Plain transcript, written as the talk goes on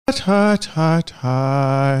Is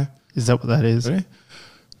that what that is? Ready?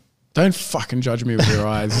 Don't fucking judge me with your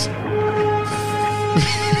eyes.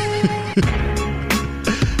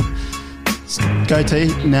 Goatee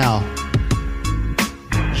now.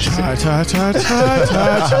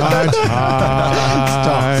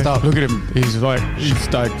 Stop. Look at him. He's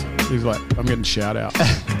stoked. He's like, I'm getting shout out.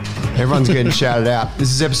 Everyone's getting shouted out.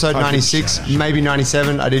 This is episode 96, maybe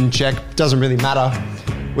 97. I didn't check. Doesn't really matter.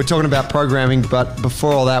 We're talking about programming, but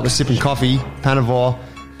before all that, we're sipping coffee, Panavore,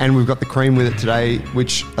 and we've got the cream with it today,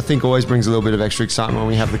 which I think always brings a little bit of extra excitement when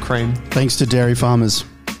we have the cream. Thanks to dairy farmers.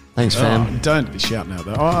 Thanks, fam. Don't be shouting out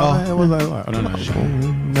though. I don't know.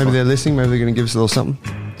 Maybe they're listening. Maybe they're going to give us a little something.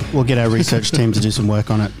 We'll get our research team to do some work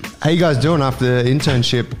on it. How you guys doing after the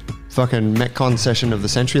internship fucking Metcon session of the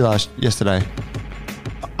century yesterday?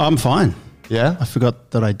 I'm fine. Yeah? I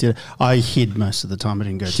forgot that I did. I hid most of the time. I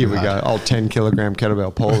didn't go Here too we hard. go. Old 10 kilogram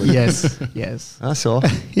kettlebell pole. Yes. I saw.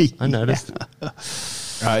 I noticed.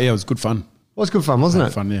 Yeah, it was good fun. It was good fun, wasn't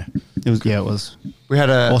it? Fun, yeah. It was. We had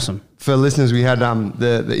awesome. For listeners, we had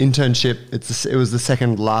the internship. It was the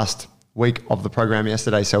second last week of the program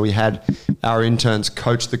yesterday. So we had our interns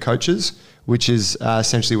coach the coaches, which is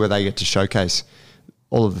essentially where they get to showcase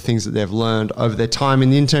all of the things that they've learned over their time in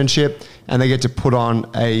the internship, and they get to put on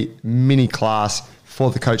a mini class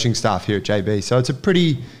for the coaching staff here at JB. So it's a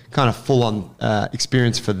pretty kind of full-on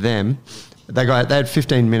experience for them. They had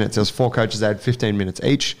 15 minutes. There was 4 coaches. They had 15 minutes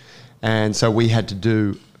each. And so we had to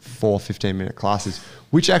do 4 15-minute classes,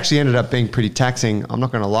 which actually ended up being pretty taxing. I'm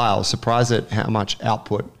not going to lie. I was surprised at how much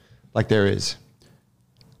output there is.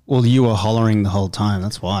 Well, you were hollering the whole time.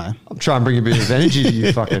 That's why. I'm trying to bring a bit of energy to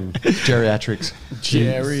you fucking geriatrics.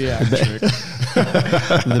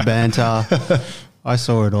 The banter. I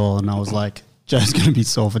saw it all and I was like, Joe's going to be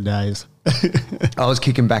sore for days. I was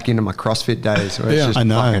kicking back into my CrossFit days. Where it's just I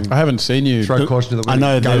know. I haven't seen you. Throw caution to the wind.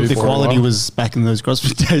 I know the for quality was back in those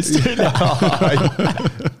CrossFit days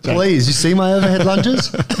too. Please, you see my overhead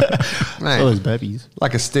lunges? Mate, All those burpees.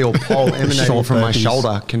 like a steel pole emanating Short from my burpees.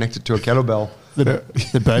 shoulder connected to a kettlebell.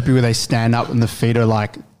 The burpee where they stand up and the feet are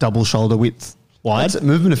like double shoulder width wide. That's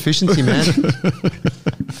movement efficiency, man.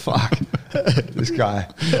 Fuck. This guy.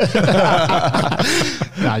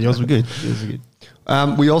 Nah, yours were good.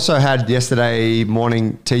 We also had yesterday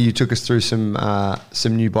morning, T, you took us through some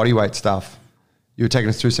new bodyweight stuff. You were taking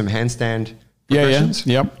us through some handstand progressions.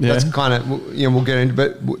 Yeah. That's kind of, we'll get into,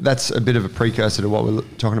 but that's a bit of a precursor to what we're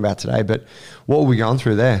talking about today. But what were we going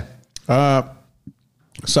through there?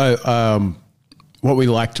 So what we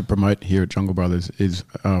like to promote here at Jungle Brothers is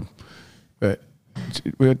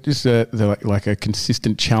we're just like a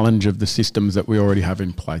consistent challenge of the systems that we already have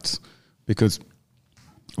in place, because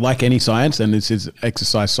like any science, and this is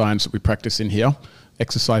exercise science that we practice in here,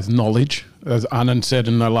 exercise knowledge, as Anand said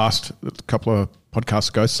in the last couple of podcasts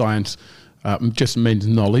ago, science just means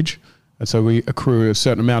knowledge. And so we accrue a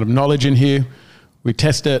certain amount of knowledge in here. We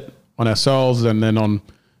test it on ourselves and then on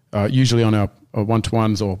usually on our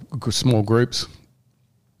one-to-ones or small groups.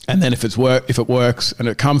 And then if it works and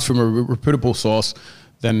it comes from a reputable source,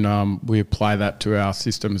 then we apply that to our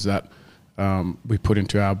systems that we put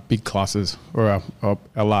into our big classes or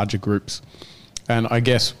our larger groups. And I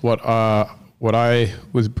guess what I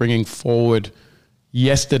was bringing forward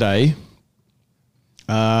yesterday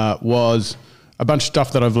was a bunch of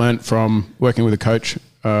stuff that I've learned from working with a coach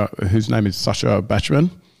whose name is Sasha Bachman.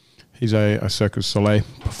 He's a Cirque du Soleil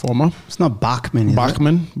performer. It's not Bachman, is it?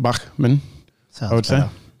 Bachman, Sounds I would better.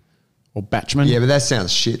 say. Or Batchman. Yeah, but that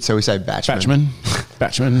sounds shit. So we say Batchman.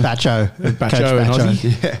 Batchman. Bacho. Bacho Coach in Bacho.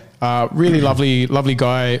 Aussie. Yeah. Really lovely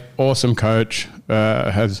guy, awesome coach.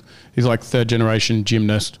 He's like 3rd generation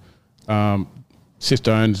gymnast.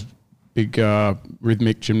 Sister owns big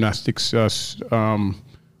rhythmic gymnastics. Gymnasiums.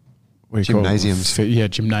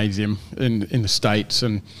 Gymnasium in the States.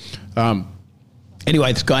 And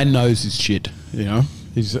anyway, this guy knows his shit.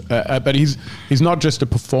 But he's not just a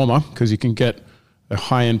performer, because you can get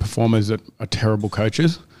high-end performers that are terrible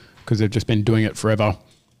coaches because they've just been doing it forever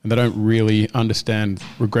and they don't really understand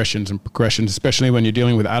regressions and progressions, especially when you're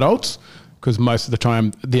dealing with adults, because most of the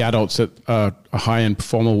time the adults that a high-end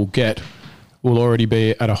performer will already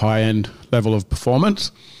be at a high-end level of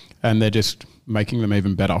performance, and they're just making them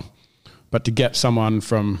even better. But to get someone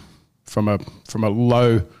from a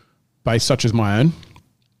low base such as my own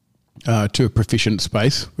to a proficient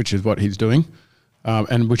space, which is what he's doing,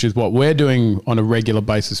 and which is what we're doing on a regular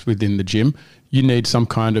basis within the gym, you need some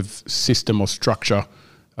kind of system or structure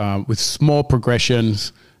with small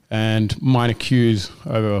progressions and minor cues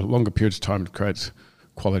over longer periods of time to create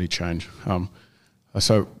quality change.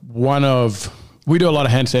 So we do a lot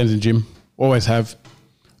of handstands in the gym, always have.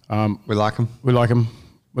 We like them. We like them.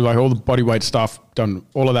 with like all the body weight stuff, done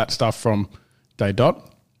all of that stuff from day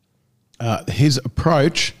dot. His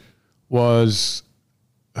approach was,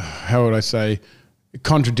 how would I say, it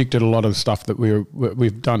contradicted a lot of the stuff that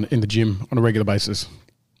we've done in the gym on a regular basis.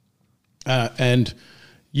 And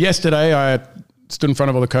yesterday I stood in front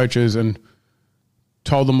of all the coaches and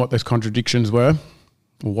told them what those contradictions were,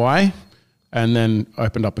 why, and then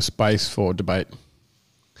opened up a space for debate.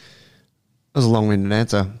 That was a long-winded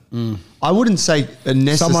answer. I wouldn't say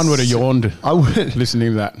Someone would have yawned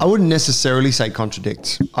listening to that. I wouldn't necessarily say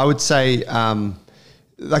contradicts. I would say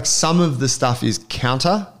like some of the stuff is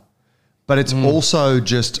counter, but it's also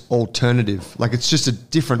just alternative. Like it's just a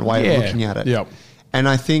different way of looking at it. Yep. And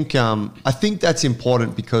I think that's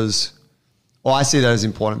important because, or I see that as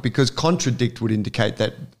important because contradict would indicate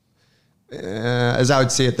that, as I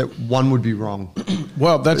would see it, that one would be wrong.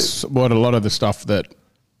 Well, that's what a lot of the stuff that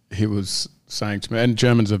he was saying to me. And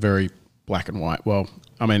Germans are very black and white. Well,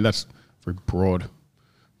 I mean, that's a very broad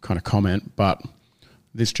kind of comment, but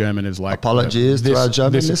this German is like... Apologies to our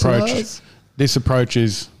German listeners. This approach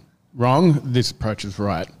is wrong. This approach is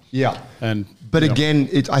right. Yeah. But again,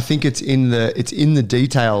 I think it's in the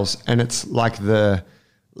details, and it's like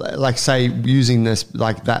say using this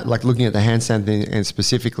like that, like looking at the handstand thing, and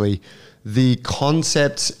specifically the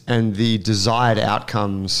concepts and the desired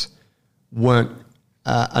outcomes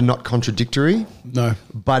are not contradictory. No.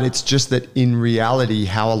 But it's just that in reality,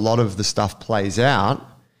 how a lot of the stuff plays out,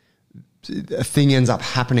 a thing ends up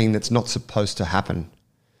happening that's not supposed to happen.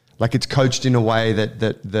 Like it's coached in a way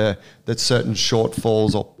that certain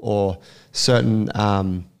shortfalls or certain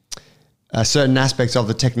aspects of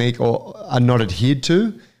the technique are not adhered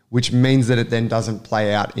to, which means that it then doesn't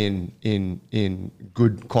play out in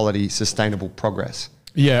good quality sustainable progress.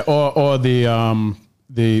 Yeah, or the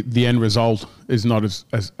end result is not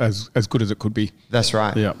as good as it could be. That's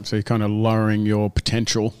right. Yeah, so you're kind of lowering your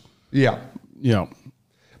potential. Yeah. Yeah.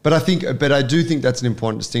 But I do think that's an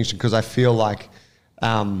important distinction because I feel like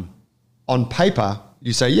on paper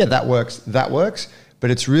you say, yeah, that works, but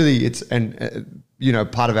it's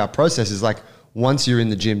part of our process is like once you're in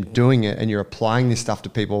the gym doing it and you're applying this stuff to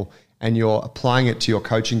people and you're applying it to your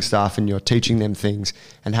coaching staff and you're teaching them things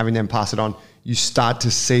and having them pass it on, you start to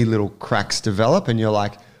see little cracks develop and you're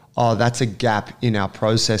like, oh, that's a gap in our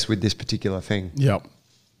process with this particular thing. Yep.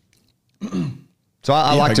 So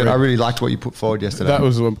I liked it. I really liked what you put forward yesterday. That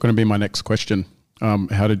was going to be my next question.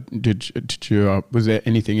 How did you, was there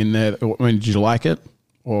anything in there? I mean, did you like it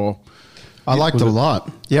or? I liked it a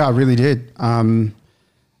lot. Yeah, I really did.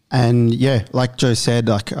 And yeah, like Joe said,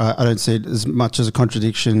 like I don't see it as much as a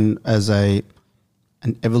contradiction as an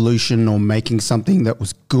evolution or making something that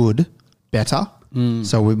was good better.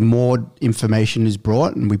 So with more information is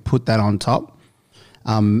brought and we put that on top.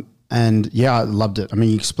 And yeah, I loved it. I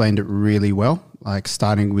mean, you explained it really well, like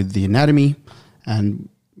starting with the anatomy and,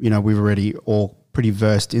 we've already all pretty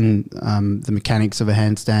versed in the mechanics of a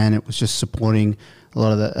handstand. It was just supporting a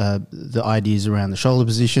lot of the ideas around the shoulder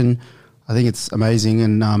position. I think it's amazing,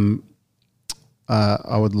 and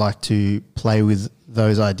I would like to play with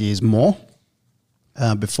those ideas more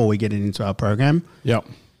before we get it into our program. Yep.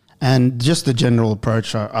 And just the general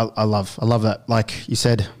approach, I love that. Like you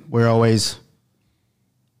said, we're always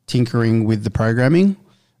tinkering with the programming,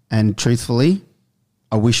 and truthfully,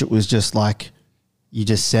 I wish it was just like you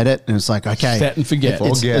just set it and it's like, okay. Set and forget.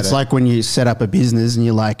 It's like when you set up a business and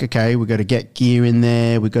you're like, okay, we've got to get gear in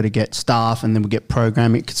there, we've got to get staff, and then we get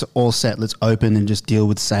programming. It's all set. Let's open and just deal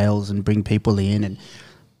with sales and bring people in.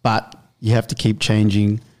 But you have to keep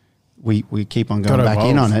changing. We keep on going back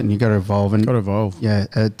in on it, and you got to evolve. And yeah,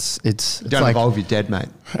 it's don't like, evolve, you're dead, mate.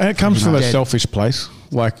 And it comes from a selfish place.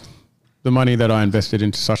 Like the money that I invested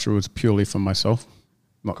into Sasha was purely for myself,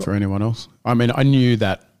 not for anyone else. I mean, I knew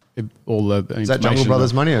that all the is that Jungle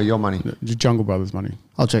Brothers money or your money? Jungle Brothers money.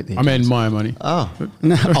 I'll check the accounts. I mean, my money. Oh,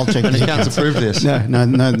 no, I'll check the accounts. Approve this. No.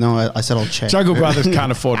 I said I'll check. Jungle Brothers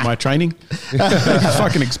can't afford my training. It's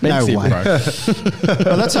fucking expensive, No way. bro.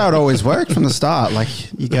 Well, that's how it always worked from the start. Like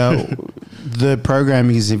you go, the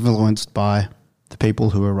programming is influenced by the people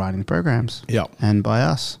who are writing the programs. Yeah, and by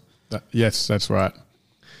us. Yes, that's right.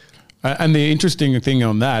 And the interesting thing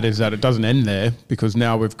on that is that it doesn't end there, because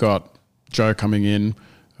now we've got Joe coming in,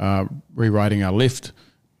 rewriting our lift.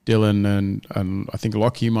 Dylan and I think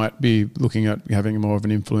Lockie might be looking at having more of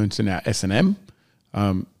an influence in our S&M.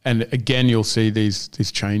 And again, you'll see these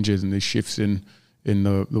changes and these shifts in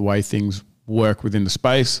the way things work within the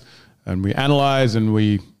space. And we analyze and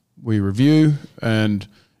we review. And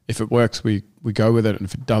if it works, we go with it. And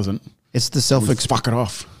if it doesn't, it's the fuck it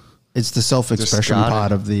off. It's the self-expression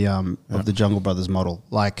part of the Jungle Brothers model.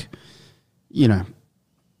 Like,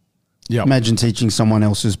 Yeah. Imagine teaching someone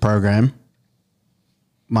else's program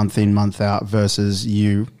month in, month out versus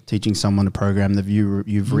you teaching someone a program that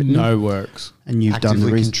you've written. No works. And you've done the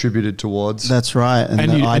Actively research. contributed towards. That's right.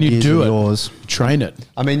 And the you ideas do are it. yours. Train it.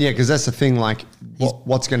 I mean, yeah, because that's the thing. Like,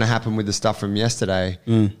 what's going to happen with the stuff from yesterday?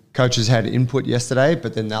 Coaches had input yesterday,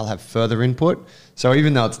 but then they'll have further input. So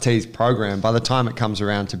even though it's T's program, by the time it comes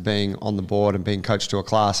around to being on the board and being coached to a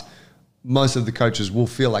class, most of the coaches will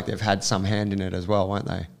feel like they've had some hand in it as well, won't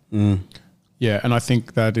they? Yeah, and I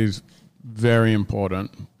think that is very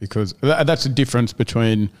important because that's the difference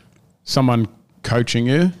between someone coaching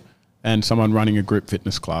you and someone running a group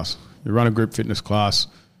fitness class. You run a group fitness class,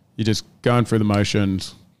 you're just going through the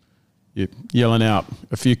motions, you're yelling out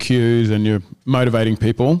a few cues and you're motivating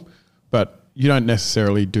people, but you don't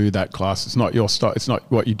necessarily do that class. It's not your style. It's not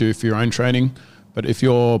what you do for your own training. But if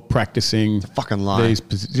you're practicing, It's a fucking lie. it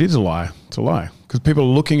is a lie. It's a lie because people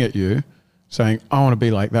are looking at you saying, I want to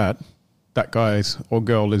be like that. That guy or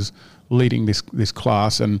girl is leading this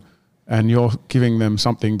class and you're giving them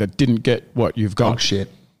something that didn't get what you've got. Dog shit.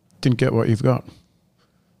 Didn't get what you've got.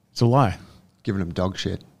 It's a lie. Giving them dog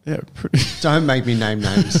shit. Yeah. Pretty Don't make me name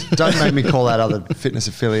names. Don't make me call out other fitness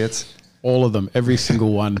affiliates. all of them, every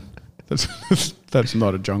single one. That's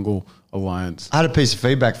not a Jungle Alliance. I had a piece of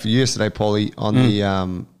feedback for you yesterday, Paulie, on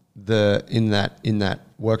in that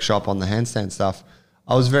workshop on the handstand stuff.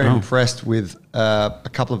 I was very impressed with a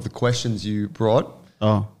couple of the questions you brought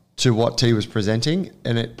to what T was presenting,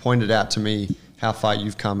 and it pointed out to me how far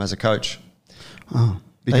you've come as a coach.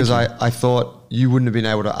 Because I thought you wouldn't have been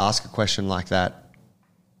able to ask a question like that,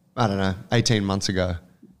 I don't know, 18 months ago.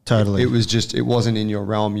 Totally. It wasn't in your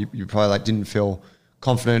realm. You probably like didn't feel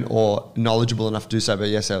confident or knowledgeable enough to do so. But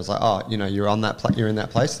yes, I was like, you're on that, you're in that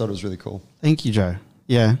place. Thought it was really cool. Thank you, Joe.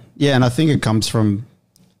 Yeah. Yeah. And I think it comes from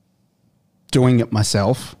doing it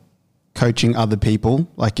myself, coaching other people,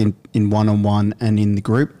 like in one-on-one and in the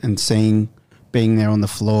group, and being there on the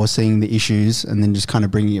floor, seeing the issues, and then just kind of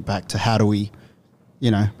bringing it back to how do we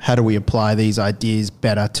apply these ideas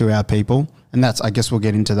better to our people? And I guess we'll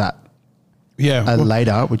get into that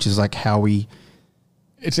later, which is like how we...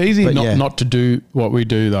 It's easy not to do what we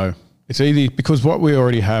do, though. It's easy because what we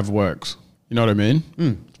already have works. You know what I mean?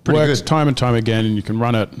 Pretty works good. time and time again, and you can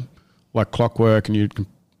run it like clockwork, and you can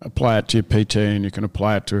apply it to your PT, and you can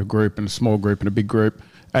apply it to a group and a small group and a big group,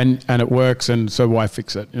 and it works. And so why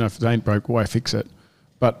fix it? If it ain't broke, why fix it?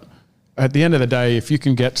 But at the end of the day, if you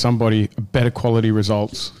can get somebody better quality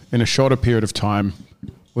results in a shorter period of time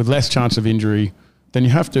with less chance of injury, then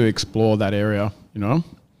you have to explore that area.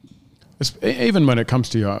 Even when it comes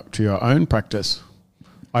to your own practice,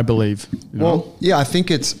 I believe. Well, yeah, I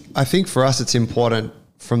think for us it's important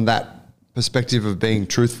from that perspective of being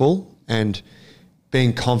truthful and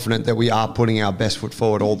being confident that we are putting our best foot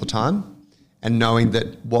forward all the time, and knowing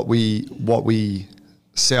that what we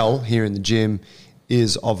sell here in the gym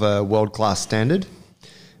is of a world-class standard.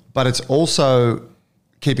 But it's also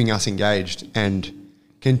keeping us engaged and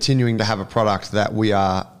continuing to have a product that we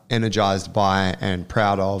are energized by and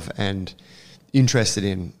proud of and interested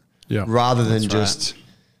in, rather than just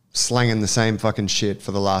slanging the same fucking shit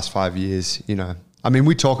for the last 5 years. I mean,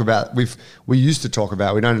 we used to talk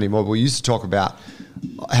about, we don't anymore, but we used to talk about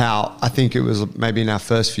how, I think it was maybe in our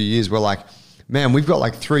first few years, we're like, man, we've got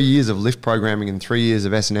like 3 years of lift programming and 3 years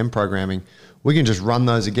of S&M programming. We can just run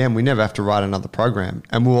those again. We never have to write another program.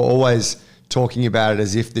 And we were always talking about it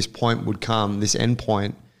as if this point would come, this end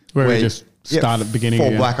point, where you just start at the beginning,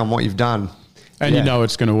 fall back on what you've done, and you know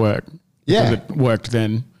it's going to work. Yeah, it worked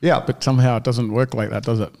then. Yeah, but somehow it doesn't work like that,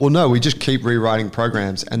 does it? Well, no, we just keep rewriting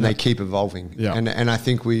programs, and they keep evolving. Yeah, and I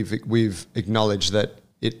think we've acknowledged that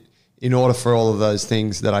in order for all of those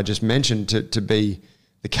things that I just mentioned to be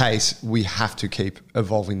the case, we have to keep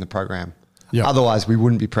evolving the program. Yeah. Otherwise, we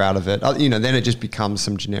wouldn't be proud of it. Then it just becomes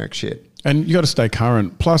some generic shit. And you got to stay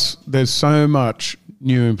current. Plus, there's so much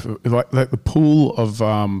new, like the pool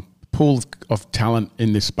of talent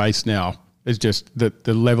in this space now is just that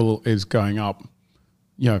the level is going up,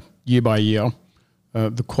 year by year.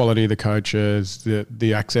 The quality of the coaches,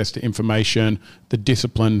 the access to information, the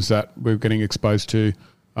disciplines that we're getting exposed to.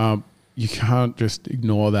 You can't just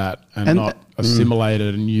ignore that and not assimilate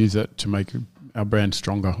it and use it to make our brand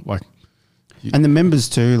stronger. And the members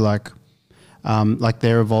too, like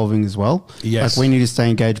they're evolving as well. Yes. Like we need to stay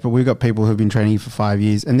engaged, but we've got people who've been training for 5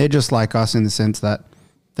 years, and they're just like us in the sense that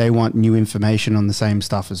they want new information on the same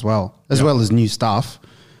stuff as well as new stuff.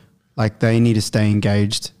 Like they need to stay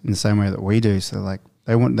engaged in the same way that we do. So like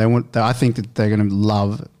I think that they're going to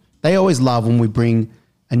love, they always love when we bring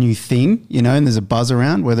a new thing, and there's a buzz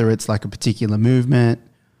around, whether it's like a particular movement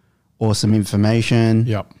or some information.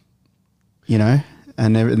 Yep.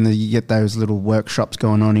 and you get those little workshops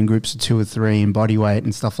going on in groups of 2 or 3 in body weight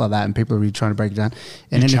and stuff like that, and people are really trying to break it down.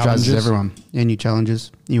 And energizes everyone. Yeah, new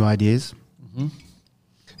challenges, new ideas. Mm-hmm.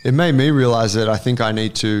 It made me realize that I think I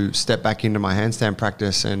need to step back into my handstand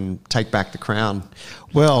practice and take back the crown.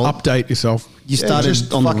 Well, update yourself. You started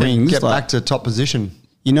just on the rings. Get back to top position.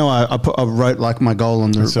 You know, I wrote like my goal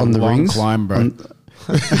on the rings. Climb, bro.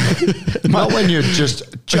 Not when you're just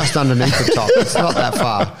underneath the top. It's not that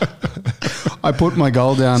far. I put my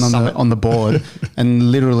goal down on the board,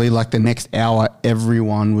 and literally like the next hour,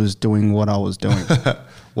 everyone was doing what I was doing.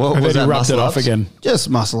 What was that? Rubbed it off again. Just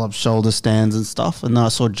muscle up, shoulder stands and stuff. And then I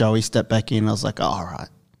saw Joey step back in. I was like, oh, all right.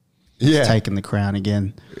 Yeah. He's taking the crown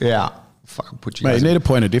again. Yeah. Fucking put you. Mate, you need a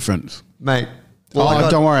point of difference, mate. Well,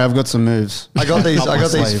 don't worry, I've got some moves. I got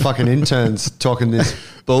these fucking interns talking this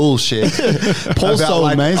bullshit. Paul's so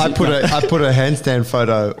amazing. I put a handstand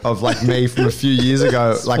photo of like me from a few years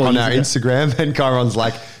ago, like on our Instagram, and Chiron's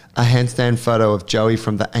like, a handstand photo of Joey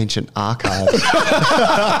from the ancient archive.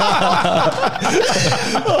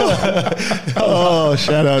 Oh,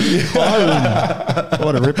 shout out.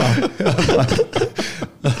 What a ripper.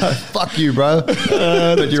 Fuck you, bro.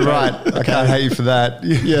 But you're right. I can't hate you for that.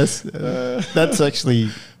 Yes. That's actually...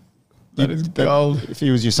 That is gold. If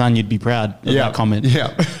he was your son, you'd be proud of that comment.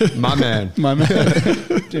 Yeah. My man. My man.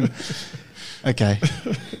 Jim. Okay.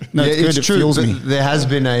 No, yeah, it's true. It fuels me. There has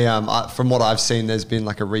been from what I've seen, there's been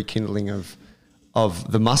like a rekindling of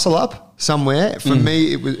the muscle up somewhere. For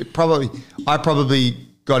me, I probably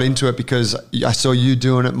got into it because I saw you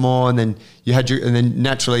doing it more, and then and then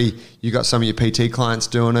naturally you got some of your PT clients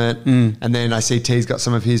doing it, and then I see T's got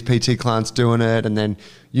some of his PT clients doing it, and then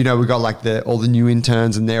we got like all the new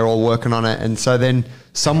interns, and they're all working on it, and so then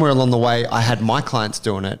somewhere along the way I had my clients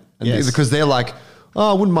doing it, and because they're like, oh,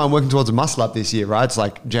 I wouldn't mind working towards a muscle up this year, right? It's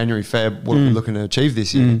like January, Feb, what are we looking to achieve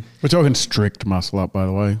this year? We're talking strict muscle up, by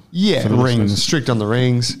the way. Yeah, rings, strict on the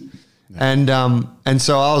rings. Yeah. And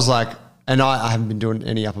so I was like, and I haven't been doing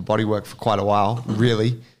any upper body work for quite a while,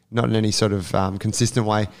 really, not in any sort of consistent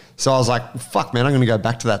way. So I was like, fuck, man, I'm going to go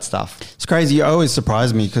back to that stuff. It's crazy. You always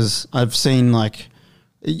surprise me because I've seen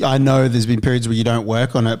I know there's been periods where you don't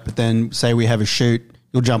work on it, but then say we have a shoot,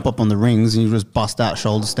 you'll jump up on the rings and you just bust out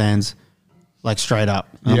shoulder stands. Like straight up.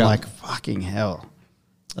 And I'm like, fucking hell.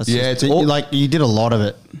 It's like you did a lot of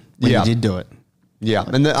it when you did do it. Yeah.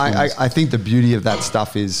 And I think the beauty of that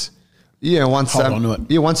stuff is, once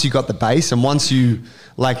you got the base, and once you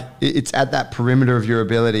it's at that perimeter of your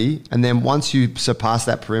ability, and then once you surpass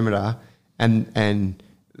that perimeter and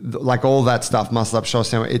like all that stuff, muscle up, shoulder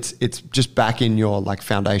stand, it's just back in your like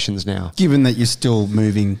foundations now. Given that you're still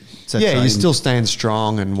moving. You're still staying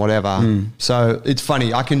strong and whatever. So it's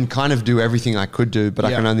funny. I can kind of do everything I could do, but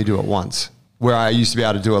I can only do it once. Where I used to be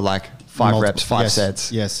able to do it like 5 reps, 5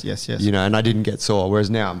 sets. Yes. And I didn't get sore. Whereas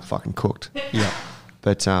now I'm fucking cooked. Yeah.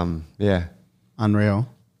 But yeah. Unreal.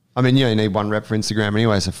 I mean, you only need 1 rep for Instagram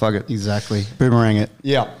anyway, so fuck it. Exactly. Boomerang it.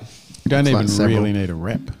 Yeah. You don't even really need a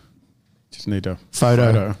rep. Just need a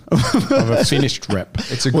photo of a finished rep.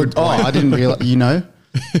 It's a good point. I didn't realize,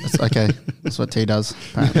 That's okay. That's what T does,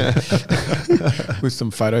 apparently. With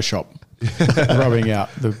some Photoshop. Rubbing out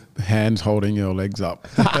the hands holding your legs up.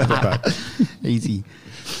 Easy.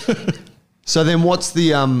 So then what's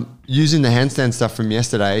the, using the handstand stuff from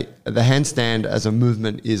yesterday, the handstand as a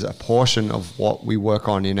movement is a portion of what we work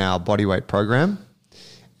on in our bodyweight program.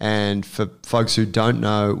 And for folks who don't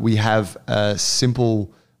know, we have a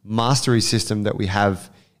simple mastery system that we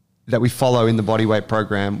follow in the bodyweight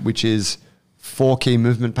program, which is 4 key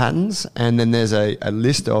movement patterns. And then there's a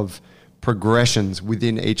list of progressions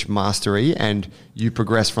within each mastery, and you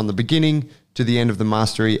progress from the beginning to the end of the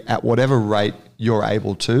mastery at whatever rate you're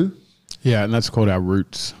able to. Yeah, and that's called our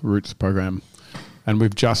Roots program. And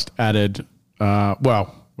we've just added,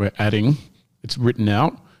 we're adding, it's written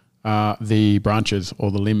out, the branches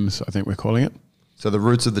or the limbs, I think we're calling it. So the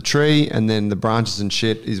roots of the tree and then the branches and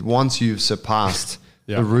shit is once you've surpassed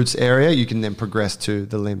the roots area, you can then progress to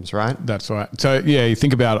the limbs, right? That's right. So yeah, you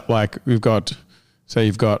think about it like you've got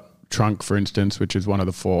trunk, for instance, which is one of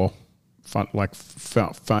the 4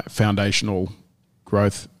 foundational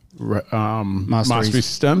growth mastery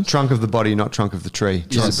system. Trunk of the body, not trunk of the tree,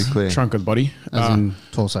 just to be clear. Trunk of the body. As in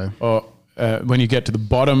torso. Or when you get to the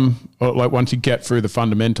bottom, or like once you get through the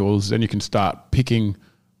fundamentals, then you can start picking.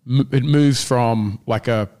 It moves from like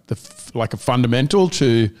a fundamental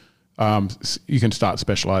to you can start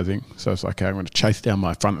specializing. So it's like, okay, I'm going to chase down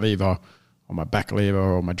my front lever or my back lever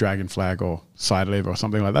or my dragon flag or side lever or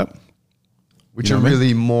something like that. Which are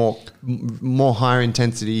really more higher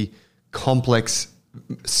intensity, complex,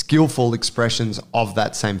 skillful expressions of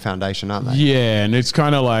that same foundation, aren't they? Yeah, and it's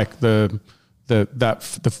kind of like the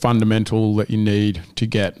the fundamental that you need to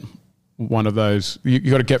get one of those. You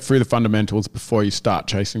got to get through the fundamentals before you start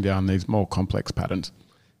chasing down these more complex patterns.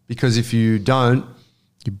 Because if you don't,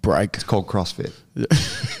 you break. It's called CrossFit.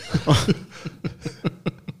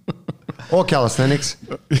 Or calisthenics.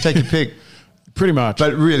 Take your pick. Pretty much.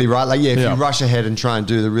 But really, right? Like, if you rush ahead and try and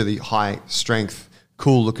do the really high strength,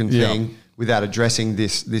 cool looking thing without addressing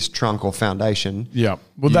this trunk or foundation. Yeah.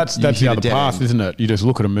 Well, that's the other path, isn't it? You just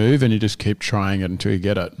look at a move and you just keep trying it until you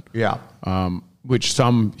get it. Yeah. Which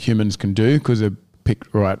some humans can do because they've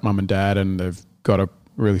picked right mum and dad and they've got a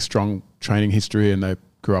really strong training history and they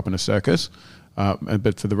grew up in a circus.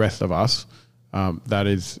 But for the rest of us, that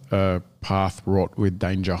is a path wrought with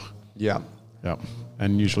danger. Yeah. Yeah.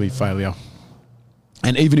 And usually failure.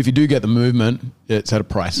 And even if you do get the movement, it's at a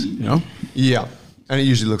price, you know? Yeah. And it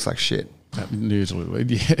usually looks like shit. Usually,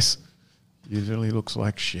 yes. Usually looks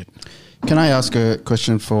like shit. Can I ask a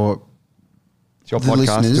question for it's your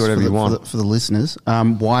podcast, do whatever you want. For the listeners,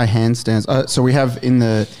 why handstands? So we have in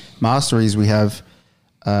the masteries, we have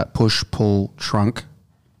push, pull, trunk.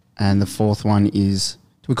 And the fourth one is,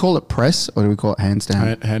 do we call it press or do we call it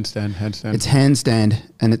handstand? Handstand. It's handstand.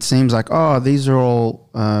 And it seems like, these are all,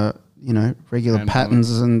 regular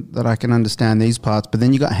patterns and that I can understand these parts. But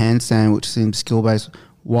then you got handstand, which seems skill-based.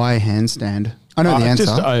 Why handstand? I know the answer.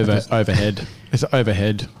 Just overhead. It's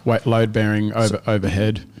overhead, weight load bearing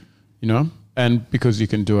overhead, you know? And because you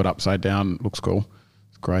can do it upside down, it looks cool.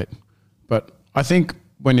 It's great. But I think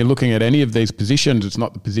when you're looking at any of these positions, it's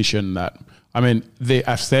not the position that... the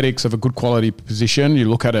aesthetics of a good quality position, you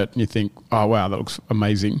look at it and you think, oh, wow, that looks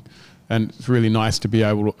amazing. And it's really nice to be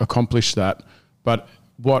able to accomplish that. But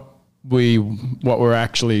what we're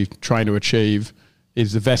actually trying to achieve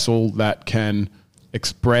is the vessel that can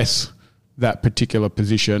express that particular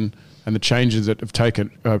position, and the changes that have taken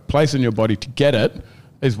place in your body to get it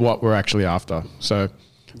is what we're actually after. So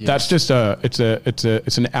that's just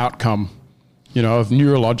it's an outcome, of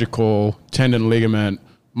neurological, tendon, ligament,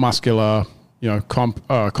 muscular,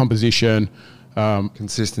 composition,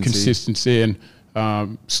 consistency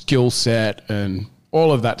and skill set, and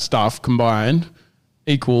all of that stuff combined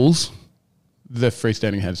equals the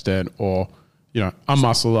freestanding handstand, or a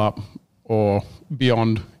muscle up, or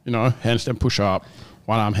beyond, handstand push up,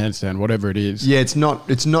 one arm handstand, whatever it is. Yeah, it's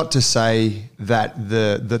not to say that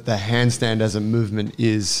the handstand as a movement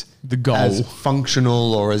is the goal, as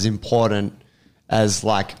functional or as important as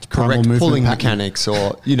like correct pulling mechanics,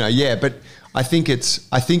 or but I think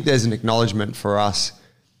there's an acknowledgement for us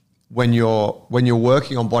when you're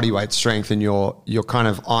working on body weight strength and you're kind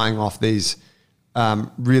of eyeing off these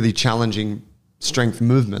really challenging strength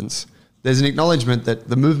movements. There's an acknowledgement that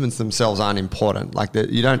the movements themselves aren't important. Like that,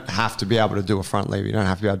 you don't have to be able to do a front lever. You don't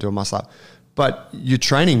have to be able to do a muscle up, but you're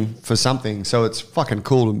training for something. So it's fucking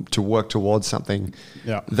cool to work towards something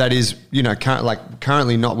that is,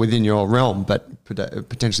 currently not within your realm, but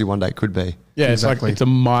potentially one day could be. Yeah, exactly. It's a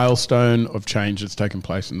milestone of change that's taken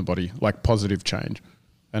place in the body, like positive change.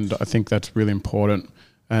 And I think that's really important.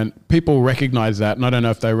 And people recognize that. And I don't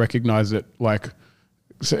know if they recognize it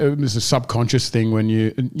there's a subconscious thing when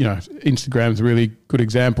Instagram's a really good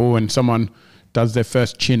example when someone does their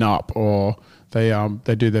first chin up, or they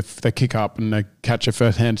kick up and they catch a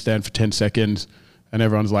first handstand for 10 seconds and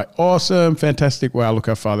everyone's like, awesome, fantastic, wow, look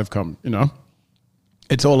how far they've come,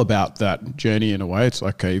 It's all about that journey in a way. It's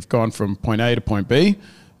like, okay, you've gone from point A to point B,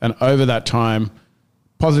 and over that time,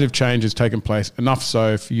 positive change has taken place, enough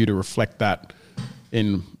so for you to reflect that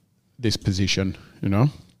in this position,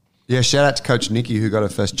 Yeah, shout out to Coach Nikki who got her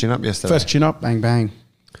first chin up yesterday. First chin up. Bang, bang.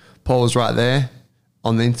 Paul was right there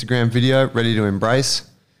on the Instagram video, ready to embrace,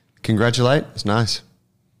 congratulate. It's nice.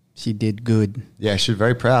 She did good. Yeah, she's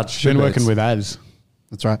very proud. She's been working with Az.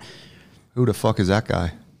 That's right. Who the fuck is that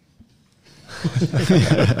guy?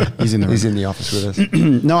 He's in the office with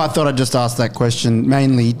us. No, I thought I'd just ask that question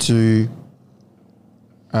mainly to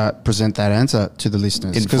present that answer to the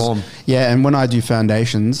listeners. Inform. Yeah, and when I do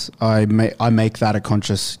foundations, I make that a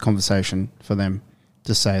conscious conversation for them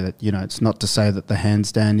to say that, it's not to say that the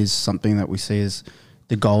handstand is something that we see as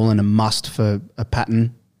the goal and a must for a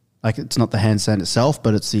pattern. Like, it's not the handstand itself,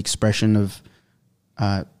 but it's the expression of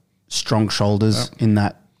strong shoulders in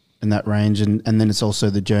that range, and then it's also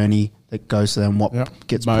the journey that goes to them, what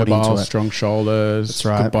gets put into it. Strong shoulders, that's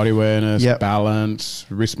right. Good body awareness, balance,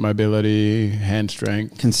 wrist mobility, hand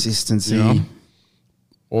strength, consistency,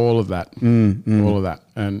 all of that, all of that,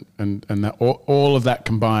 and that all of that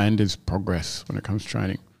combined is progress when it comes to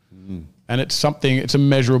training. And it's a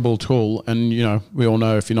measurable tool, and we all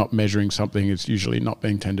know if you're not measuring something, it's usually not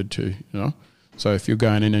being tended to. So if you're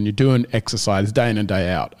going in and you're doing exercise day in and day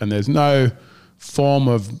out, and there's no form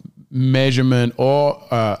of measurement or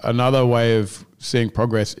another way of seeing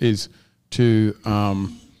progress is to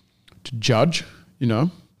judge,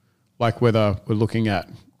 like whether we're looking at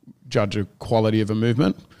judge a quality of a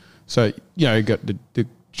movement. So, you got the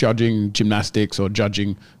judging gymnastics or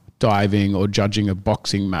judging diving or judging a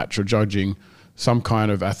boxing match or judging some kind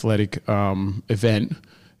of athletic event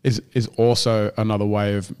is also another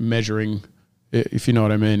way of measuring, if you know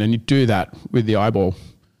what I mean. And you do that with the eyeball,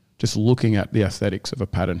 just looking at the aesthetics of a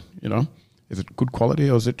pattern, Is it good quality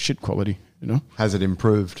or is it shit quality, Has it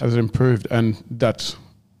improved? Has it improved? And that's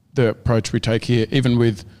the approach we take here, even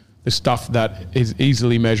with the stuff that is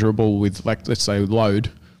easily measurable with, like, let's say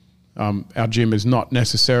load. Our gym is not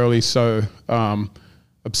necessarily so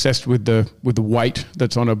obsessed with the weight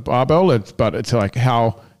that's on a barbell, but it's like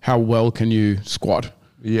how well can you squat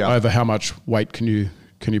over how much weight can you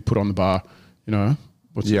put on the bar,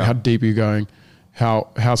 how deep are you going,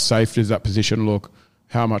 how safe does that position look,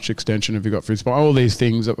 how much extension have you got for your spine. All these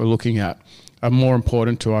things that we're looking at are more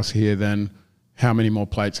important to us here than how many more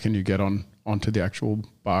plates can you get onto the actual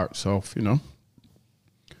bar itself,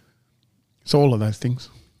 So all of those things.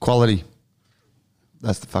 Quality.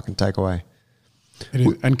 That's the fucking takeaway. It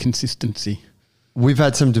is. And consistency. We've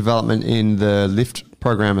had some development in the lift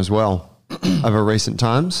program as well over recent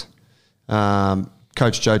times.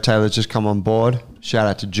 Coach Joe Taylor's just come on board. Shout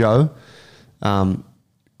out to Joe.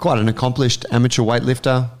 Quite an accomplished amateur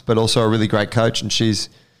weightlifter, but also a really great coach. And she's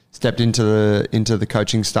stepped into the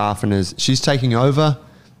coaching staff and she's taking over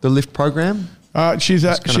the lift program. She's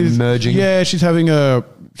merging. Yeah, she's having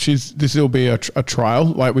this will be a trial.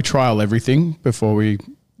 Like, we trial everything before we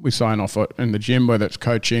sign off it in the gym, whether it's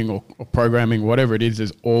coaching or programming, whatever it is,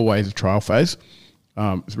 there's always a trial phase.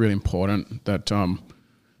 It's really important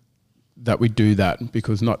that we do that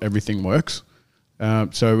because not everything works.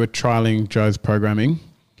 So we're trialing Joe's programming,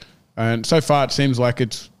 and so far it seems like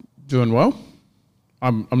it's doing well.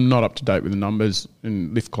 I'm not up to date with the numbers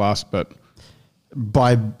in lift class, but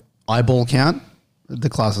by eyeball count, the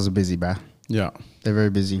classes are busy, bro. Yeah. They're very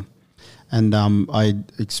busy. And I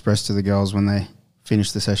expressed to the girls when they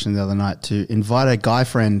finished the session the other night to invite a guy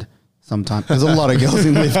friend sometime. There's a lot of girls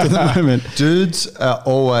in lift at the moment. Dudes have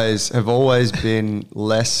always been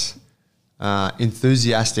less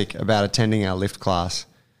enthusiastic about attending our lift class.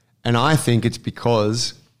 And I think it's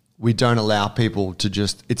because we don't allow people to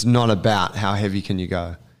it's not about how heavy can you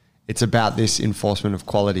go. It's about this enforcement of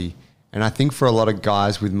quality. And I think for a lot of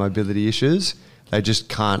guys with mobility issues, they just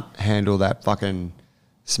can't handle that fucking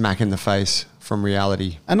smack in the face from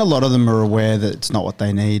reality. And a lot of them are aware that it's not what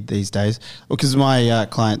they need these days. Because my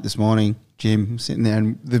client this morning, Jim, sitting there,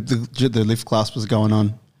 and the lift class was going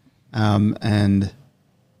on, and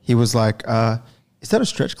he was like, "Is that a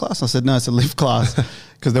stretch class?" I said, "No, it's a lift class,"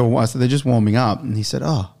 because they're just warming up. And he said,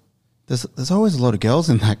 "Oh, there's always a lot of girls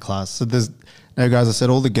in that class." So there's no guys. I said,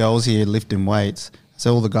 "All the girls here lifting weights."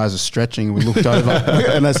 So all the guys are stretching, and we looked over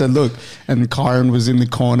and I said, "Look," and Kyron was in the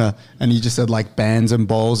corner and he just had like bands and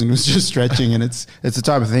balls and was just stretching. And it's the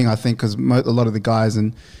type of thing, I think, because a lot of the guys,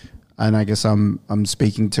 and I guess I'm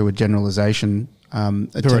speaking to a generalization.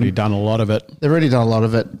 They've already done a lot of it. They've already done a lot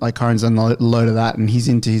of it. Like Kyron's done a load of that and he's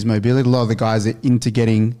into his mobility. A lot of the guys are into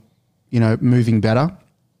getting, moving better,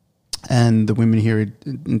 and the women here are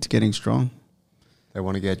into getting strong. They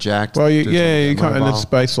want to get jacked. Well, you can't in a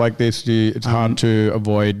space like this. It's hard to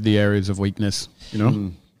avoid the areas of weakness,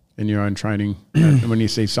 in your own training. And when you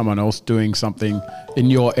see someone else doing something in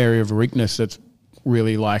your area of weakness that's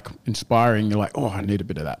really like inspiring, you're like, "Oh, I need a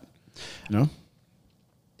bit of that."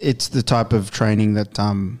 It's the type of training that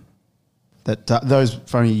those.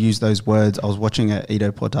 Funny you use those words. I was watching a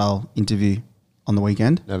Ido Portal interview on the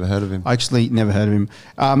weekend. Never heard of him. I actually never heard of him.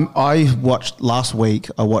 I watched last week.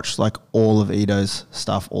 I watched like all of Ido's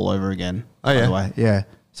stuff all over again. Oh, yeah? By the way. Yeah.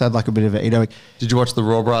 So I had like a bit of an Ido. Did you watch the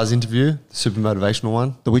Raw Bras interview? The super motivational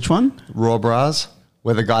one? The which one? Raw Bras,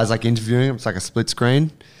 where the guy's like interviewing him. It's like a split screen.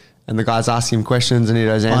 And the guy's asking him questions and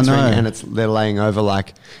Ido's answering, and they're laying over like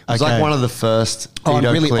it was like one of the first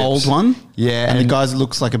Ido really clips. old one. Yeah, and the guy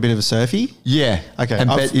looks like a bit of a surfy. Yeah, okay.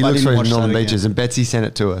 And he looks from Northern Beaches, and Betsy sent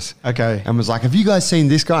it to us. Okay, and was like, "Have you guys seen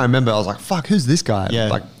this guy?" I remember I was like, "Fuck, who's this guy?" Yeah,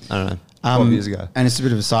 like I don't know, 12 years ago. And it's a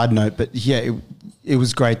bit of a side note, but yeah, it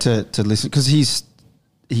was great to listen because he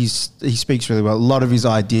speaks really well. A lot of his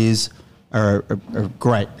ideas are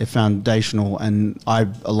great. They're foundational, and I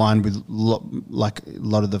align with like a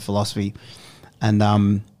lot of the philosophy.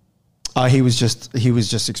 And he was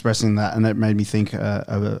just expressing that, and it made me think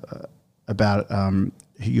about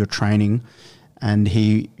your training. And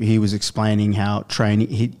he was explaining how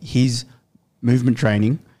his movement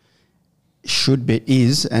training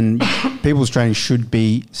and people's training should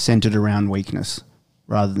be centered around weakness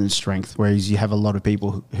rather than strength. Whereas you have a lot of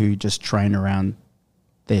people who just train around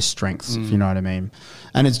their strengths, if you know what I mean.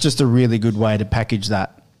 And it's just a really good way to package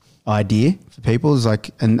that idea for people. Is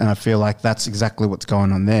like, and I feel like that's exactly what's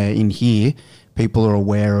going on there. In here, people are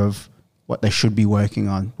aware of what they should be working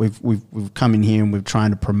on. We've come in here and we're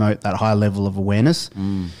trying to promote that high level of awareness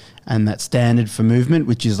and that standard for movement,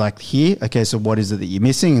 which is like here. Okay, so what is it that you're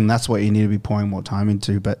missing? And that's what you need to be pouring more time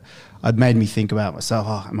into. But it made me think about myself,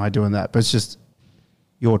 oh, am I doing that? But it's just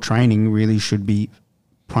your training really should be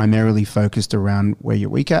primarily focused around where you're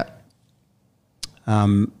weak at.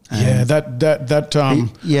 Yeah,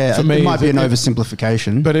 yeah, for me, it might be an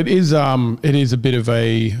oversimplification, but it is a bit of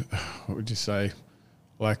a, what would you say,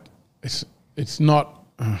 like it's not.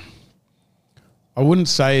 I wouldn't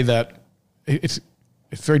say that it's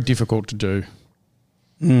very difficult to do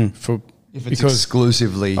for if it's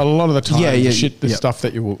exclusively a lot of the time. The yeah. stuff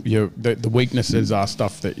that the weaknesses are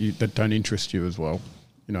stuff that don't interest you as well,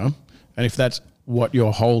 you know. And if that's what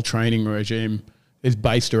your whole training regime is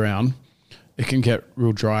based around, it can get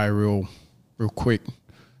real dry, real quick,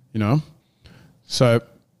 you know. So,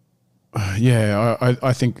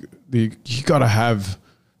 I think you got to have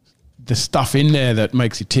the stuff in there that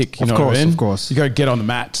makes you tick. You know what I mean? Of course. You got to get on the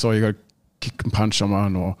mats, or you got to kick and punch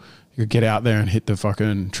someone, or you got to get out there and hit the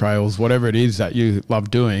fucking trails, whatever it is that you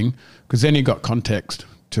love doing, because then you got context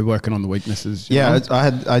to working on the weaknesses. You know?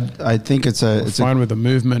 I think it's fine with the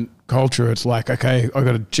movement culture. It's like, okay, I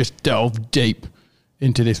got to just delve deep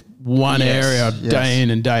into this one area day in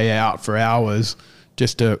and day out for hours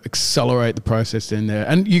just to accelerate the process in there.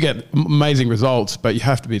 And you get amazing results, but you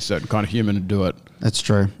have to be a certain kind of human to do it. That's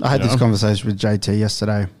true. I had this conversation with JT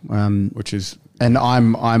yesterday. Which is... And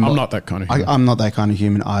I'm not that kind of human. I'm not that kind of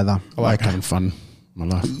human either. I like having fun in my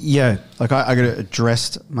life. Yeah. Like I got to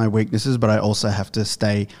address my weaknesses, but I also have to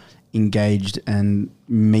stay engaged and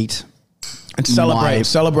meet... And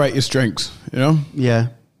celebrate your strengths, you know? Yeah.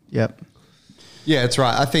 Yep. Yeah, it's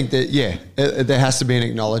right. I think that, there has to be an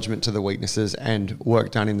acknowledgement to the weaknesses and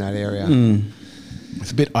work done in that area.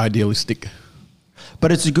 It's a bit idealistic.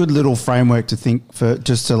 But it's a good little framework to think for,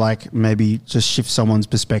 just to like maybe just shift someone's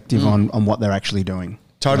perspective on what they're actually doing.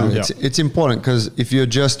 Totally. Yeah. It's important because if you're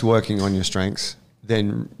just working on your strengths,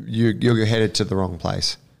 then you're headed to the wrong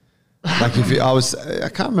place. Like I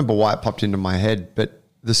can't remember why it popped into my head, but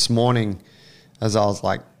this morning as I was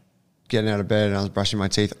like getting out of bed and I was brushing my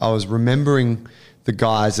teeth, I was remembering the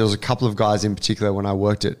guys. There was a couple of guys in particular when I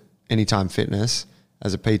worked at Anytime Fitness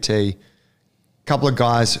as a PT, a couple of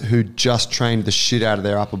guys who just trained the shit out of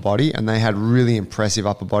their upper body, and they had really impressive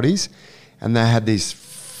upper bodies, and they had these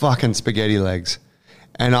fucking spaghetti legs.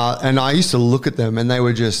 And I used to look at them and they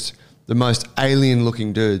were just the most alien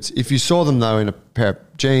looking dudes. If you saw them though in a pair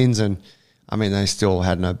of jeans, and I mean, they still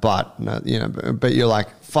had no butt, but you're like,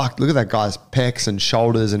 fuck, look at that guy's pecs and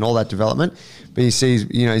shoulders and all that development. But you see,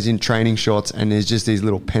 he's in training shorts and there's just these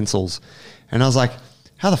little pencils. And I was like,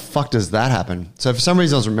 how the fuck does that happen? So for some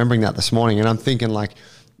reason I was remembering that this morning, and I'm thinking like,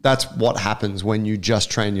 that's what happens when you just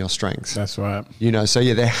train your strengths. That's right. So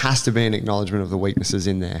yeah, there has to be an acknowledgement of the weaknesses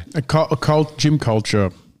in there. Gym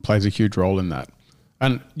culture plays a huge role in that.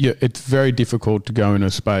 And it's very difficult to go in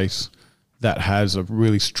a space that has a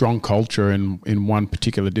really strong culture in one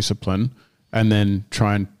particular discipline and then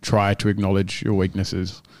try to acknowledge your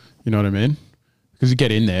weaknesses. You know what I mean? Because you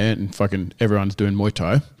get in there and fucking everyone's doing Muay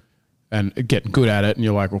Thai and getting good at it, and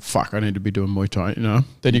you're like, well, fuck, I need to be doing Muay Thai,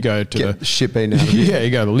 Then you go to the shit being out of you. Yeah,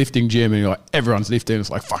 you go to the lifting gym and you're like, everyone's lifting. It's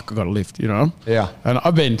like, fuck, I got to lift, Yeah. And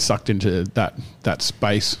I've been sucked into that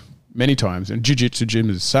space many times. And jiu-jitsu gym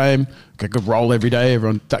is the same. Okay, good roll every day.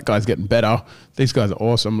 That guy's getting better. These guys are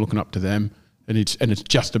awesome. I'm looking up to them. And it's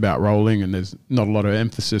just about rolling, and there's not a lot of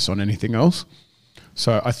emphasis on anything else.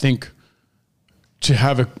 So I think to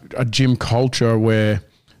have a gym culture where,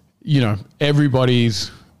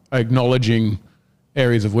 everybody's acknowledging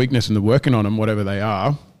areas of weakness and they're working on them, whatever they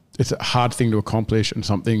are, it's a hard thing to accomplish and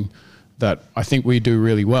something that I think we do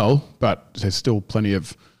really well, but there's still plenty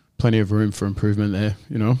of room for improvement there,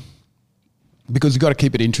 because you've got to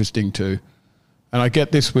keep it interesting too. And I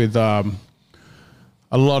get this with a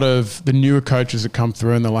lot of the newer coaches that come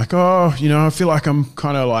through, and they're like, oh, I feel like I'm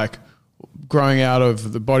kind of like growing out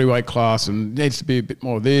of the bodyweight class and needs to be a bit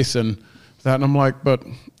more of this and that. And I'm like, but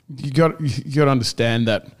you got to understand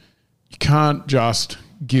that you can't just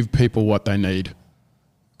give people what they need,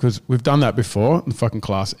 because we've done that before and the fucking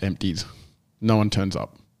class empties. No one turns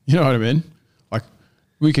up. You know what I mean? Like,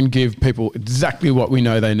 we can give people exactly what we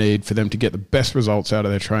know they need for them to get the best results out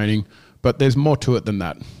of their training, but there's more to it than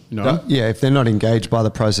that. Yeah, if they're not engaged by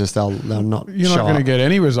the process, they'll not. You're not going to get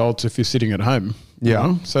any results if you're sitting at home.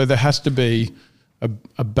 Yeah. So there has to be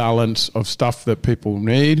a balance of stuff that people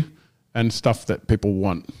need and stuff that people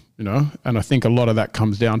want, you know? And I think a lot of that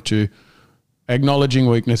comes down to acknowledging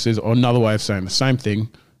weaknesses, or another way of saying the same thing,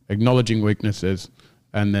 acknowledging weaknesses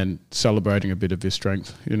and then celebrating a bit of your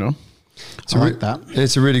strength, you know? I like that.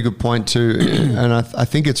 It's a really good point too. And I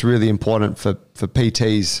think it's really important for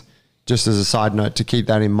PTs, just as a side note, to keep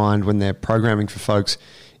that in mind when they're programming for folks.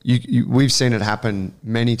 We've seen it happen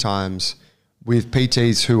many times with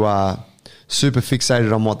PTs who are super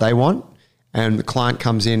fixated on what they want, and the client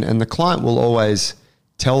comes in and the client will always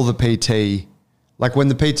tell the PT, like when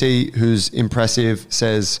the PT who's impressive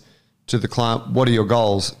says to the client, what are your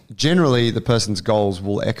goals? Generally, the person's goals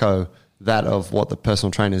will echo that of what the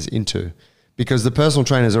personal trainer's into, because the personal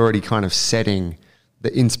trainer is already kind of setting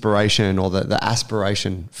the inspiration or the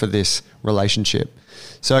aspiration for this relationship.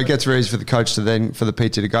 So it gets very easy for the coach to then, for the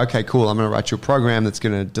PT to go, okay, cool, I'm going to write you a program that's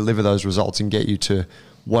going to deliver those results and get you to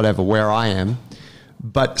whatever, where I am.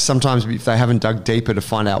 But sometimes if they haven't dug deeper to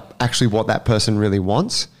find out actually what that person really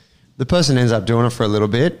wants, the person ends up doing it for a little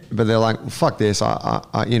bit, but they're like, well, fuck this,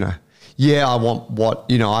 I you know, yeah, I want what,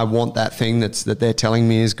 you know, I want that thing that they're telling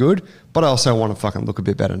me is good, but I also want to fucking look a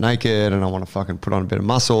bit better naked, and I want to fucking put on a bit of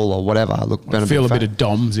muscle or whatever. I look better. Feel a bit of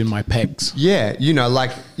DOMs in my pecs. Yeah, you know,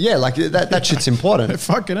 like that shit's important.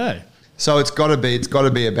 Fucking A. So it's got to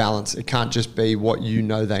be a balance. It can't just be what you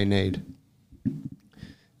know they need.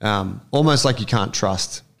 Almost like you can't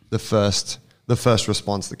trust the first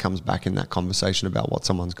response that comes back in that conversation about what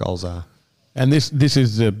someone's goals are. And this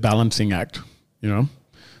is a balancing act, you know.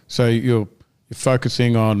 So you're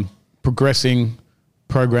focusing on progressing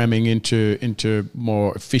programming into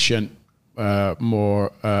more efficient, and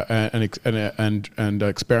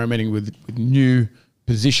experimenting with new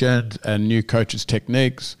positions and new coaches'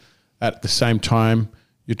 techniques. At the same time,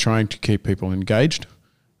 you're trying to keep people engaged.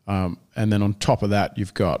 And then on top of that,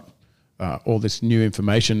 you've got all this new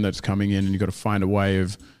information that's coming in, and you've got to find a way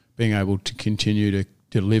of being able to continue to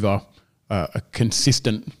deliver a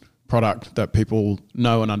consistent product that people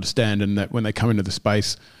know and understand, and that when they come into the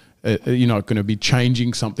space, you're not going to be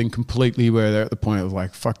changing something completely where they're at the point of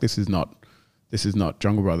like, fuck, this is not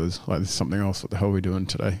Jungle Brothers. Like, this is something else. What the hell are we doing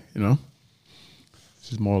today? You know,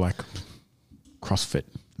 this is more like CrossFit.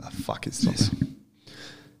 The fuck is this?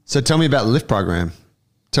 So tell me about the lift program.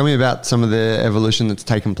 Tell me about some of the evolution that's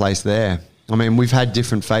taken place there. I mean, we've had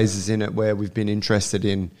different phases in it where we've been interested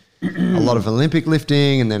in a lot of Olympic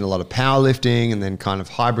lifting, and then a lot of powerlifting, and then kind of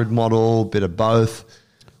hybrid model, bit of both.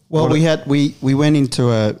 Well, we went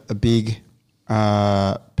into a big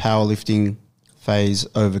powerlifting phase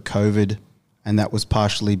over COVID, and that was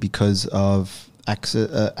partially because of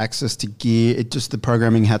access to gear. It just, the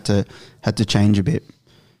programming had to change a bit.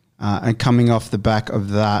 And coming off the back of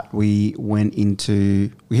that, we went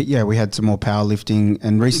into, we had some more powerlifting,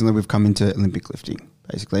 and recently we've come into Olympic lifting,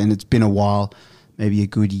 basically. And it's been a while, maybe a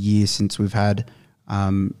good year since we've had,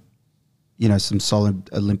 some solid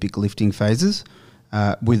Olympic lifting phases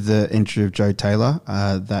with the entry of Joe Taylor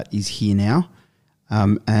that is here now.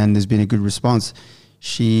 And there's been a good response.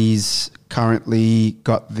 She's currently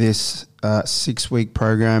got this 6-week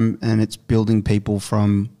program, and it's building people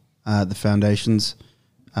from the foundations.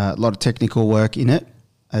 A lot of technical work in it,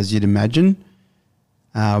 as you'd imagine.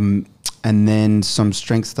 And then some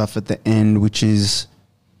strength stuff at the end, which has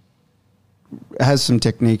some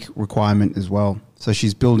technique requirement as well. So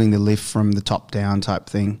she's building the lift from the top down type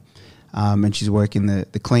thing. And she's working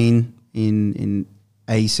the clean in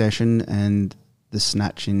a session and the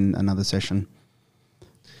snatch in another session.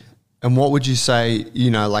 And what would you say,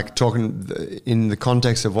 like talking in the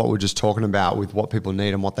context of what we're just talking about with what people need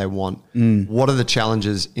and what they want, what are the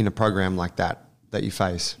challenges in a program like that you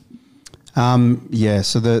face? So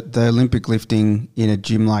the Olympic lifting in a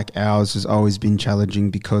gym like ours has always been challenging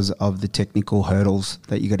because of the technical hurdles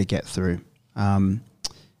that you got to get through. I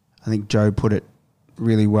think Joe put it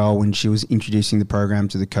really well when she was introducing the program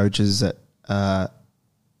to the coaches, that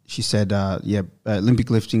she said, Olympic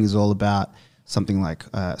lifting is all about something like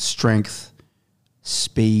strength,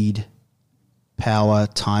 speed, power,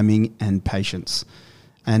 timing, and patience.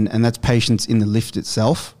 And that's patience in the lift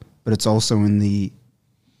itself, but it's also in the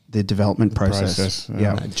development process.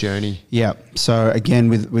 That journey. Yeah. So again,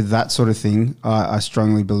 with that sort of thing, I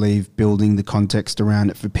strongly believe building the context around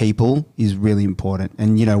it for people is really important.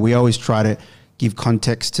 And, we always try to give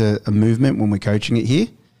context to a movement when we're coaching it here,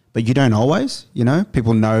 but you don't always,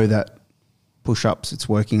 people know that push-ups, it's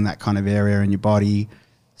working in that kind of area in your body.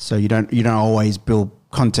 So you don't always build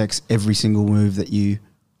context every single move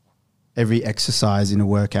every exercise in a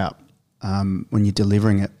workout when you're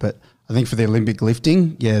delivering it. But I think for the Olympic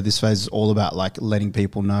lifting, this phase is all about like letting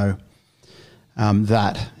people know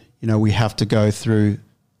that, we have to go through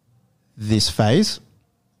this phase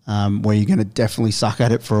where you're going to definitely suck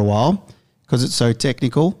at it for a while because it's so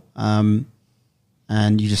technical,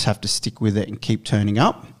 and you just have to stick with it and keep turning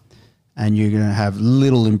up, and you're going to have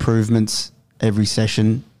little improvements every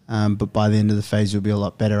session, but by the end of the phase you'll be a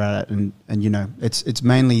lot better at it, and it's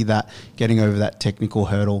mainly that getting over that technical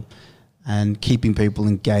hurdle and keeping people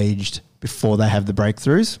engaged before they have the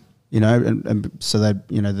breakthroughs, and so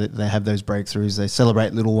they have those breakthroughs, they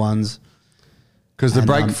celebrate little ones. Because the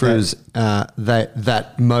breakthroughs,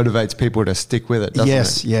 that motivates people to stick with it, doesn't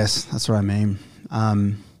it? Yes, that's what I mean.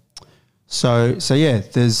 So yeah,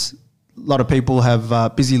 there's a lot of people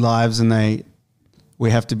have busy lives, and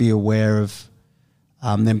we have to be aware of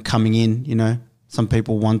them coming in. Some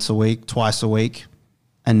people once a week, twice a week,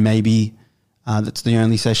 and maybe that's the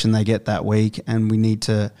only session they get that week, and we need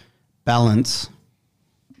to balance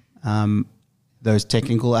those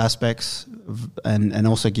technical aspects and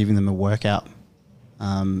also giving them a workout.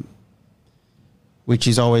 Which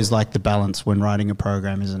is always like the balance when writing a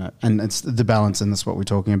program, isn't it? And it's the balance, and that's what we're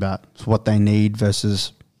talking about. It's what they need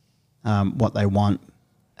versus what they want,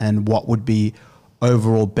 and what would be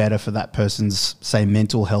overall better for that person's, say,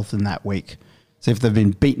 mental health in that week. So if they've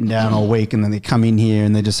been beaten down all week and then they come in here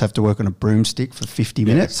and they just have to work on a broomstick for 50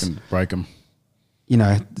 minutes. It can break them.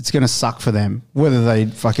 It's going to suck for them, whether they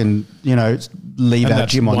fucking, leave our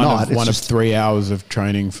gym or not. One of 3 hours of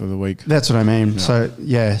training for the week. That's what I mean.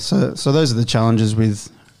 Yeah. So those are the challenges with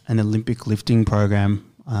an Olympic lifting program.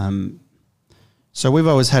 So we've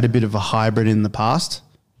always had a bit of a hybrid in the past,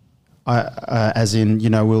 as in,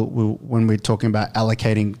 we'll when we're talking about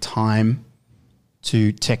allocating time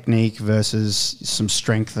to technique versus some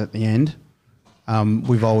strength at the end.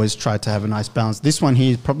 We've always tried to have a nice balance. This one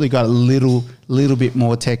here's probably got a little bit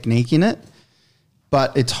more technique in it,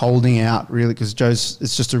 but it's holding out really because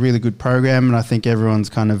it's just a really good program, and I think everyone's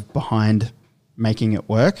kind of behind making it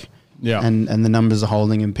work. Yeah. And the numbers are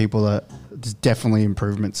holding, and there's definitely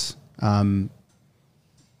improvements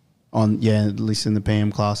at least in the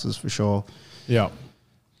PM classes for sure. Yeah.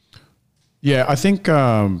 Yeah, I think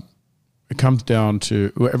it comes down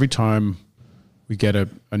to every time we get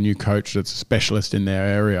a new coach that's a specialist in their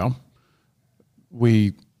area,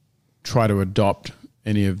 we try to adopt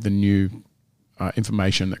any of the new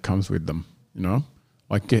information that comes with them,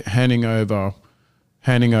 like handing over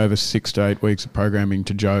 6 to 8 weeks of programming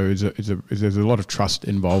to Joe there's a lot of trust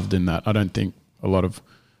involved in that. I don't think a lot of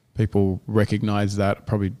people recognize that.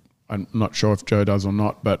 Probably, I'm not sure if Joe does or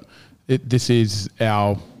not, but this is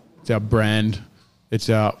our brand. It's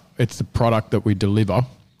the product that we deliver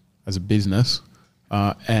as a business.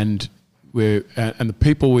 And the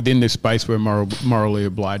people within this space we're morally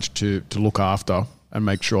obliged to look after and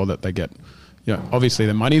make sure that they get, obviously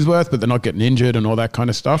their money's worth, but they're not getting injured and all that kind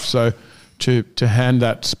of stuff. So to hand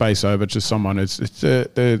that space over to someone first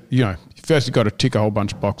you've got to tick a whole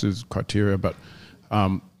bunch of boxes, criteria, but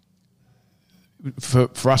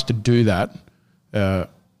for us to do that,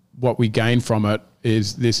 what we gain from it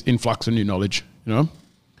is this influx of new knowledge,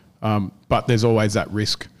 but there's always that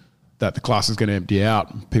risk that the class is going to empty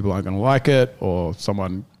out, people aren't going to like it, or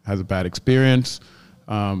someone has a bad experience.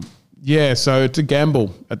 So it's a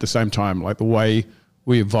gamble at the same time. Like the way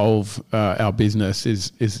we evolve our business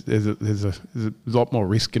there's a lot more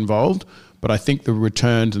risk involved, but I think the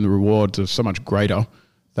returns and the rewards are so much greater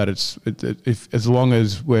that as long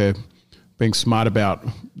as we're being smart about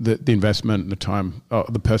the investment and the time,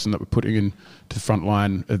 the person that we're putting in to the front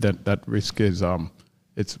line, that risk is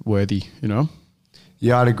it's worthy,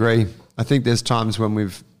 Yeah, I'd agree. I think there's times when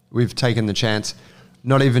we've taken the chance,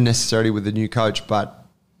 not even necessarily with the new coach, but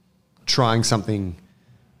trying something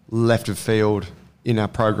left of field in our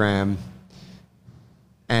program,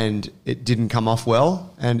 and it didn't come off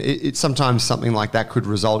well. And it's sometimes something like that could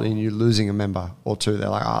result in you losing a member or two. They're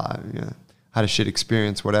like, had a shit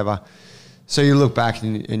experience, whatever. So you look back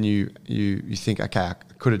and you think, okay, I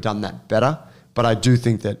could have done that better. But I do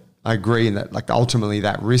think that I agree in that, like, ultimately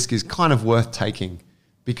that risk is kind of worth taking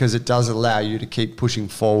because it does allow you to keep pushing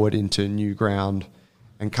forward into new ground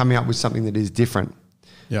and coming up with something that is different.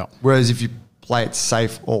 Yeah. Whereas if you play it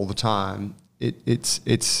safe all the time, it's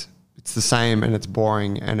the same and it's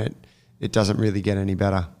boring and it doesn't really get any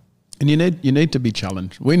better. And you need to be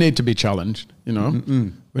challenged. We need to be challenged.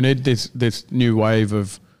 We need this new wave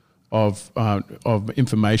of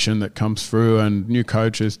information that comes through, and new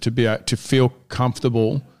coaches to feel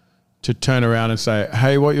comfortable to turn around and say,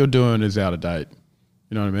 hey, what you're doing is out of date.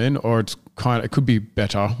 You know what I mean? Or it could be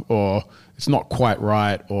better, or it's not quite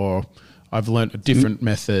right, or I've learned a different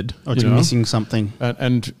method. Or you're missing something.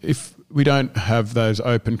 And if we don't have those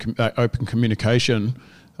open communication,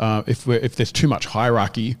 if there's too much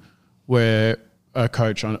hierarchy where a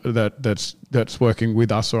coach that's working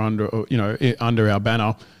with us or under our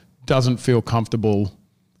banner doesn't feel comfortable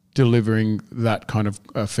delivering that kind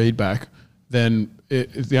of feedback, then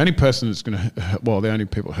the only person that's going to, the only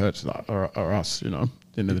people hurt are us, at the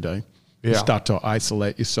end of the day. You start to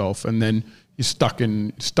isolate yourself, and then you're stuck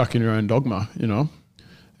in your own dogma,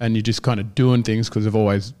 and you're just kind of doing things because they've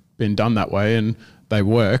always been done that way and they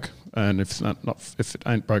work. And if it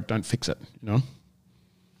ain't broke, don't fix it,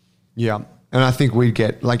 Yeah. And I think we'd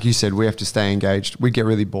get, like you said, we have to stay engaged. We'd get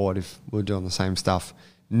really bored if we were doing the same stuff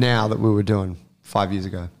now that we were doing 5 years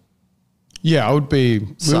ago. Yeah, I would be.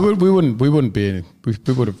 We wouldn't be.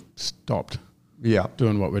 We would have stopped. Yeah,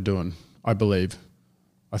 doing what we're doing. I believe.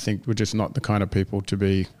 I think we're just not the kind of people to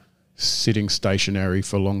be sitting stationary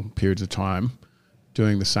for long periods of time,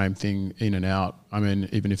 doing the same thing in and out. I mean,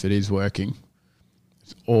 even if it is working,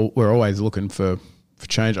 we're always looking for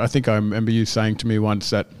change. I think I remember you saying to me once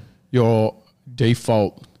that your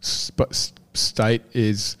default state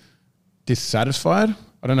is dissatisfied.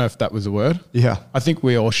 I don't know if that was a word. Yeah. I think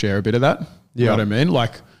we all share a bit of that. You know what I mean?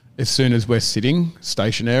 Like, as soon as we're sitting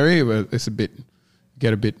stationary, it's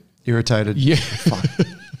get a bit irritated. Yeah.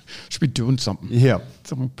 Should be doing something. Yeah.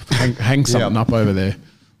 Someone hang something up over there.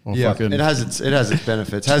 Or it has its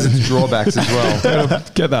benefits, has its drawbacks as well.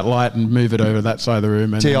 Get that light and move it over that side of the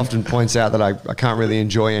room. T often points out that I can't really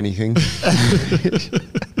enjoy anything.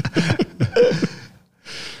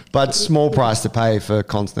 But small price to pay for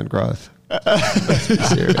constant growth. Let's be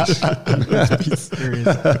serious.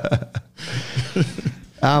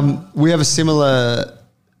 We have a similar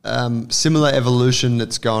evolution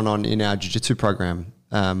that's going on in our jiu-jitsu program,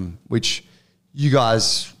 which you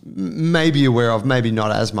guys may be aware of, maybe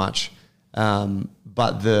not as much.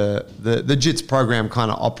 But the JITS program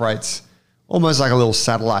kind of operates almost like a little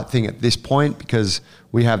satellite thing at this point, because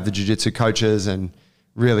we have the jiu-jitsu coaches, and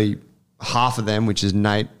really half of them, which is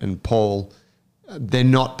Nate and Paul, they're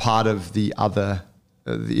not part of the other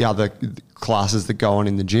classes that go on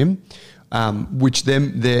in the gym, which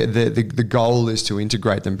the goal is to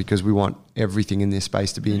integrate them, because we want everything in this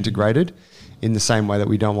space to be integrated in the same way that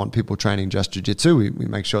we don't want people training just jiu-jitsu. We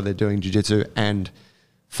make sure they're doing jiu-jitsu and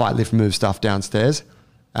fight, lift, move stuff downstairs,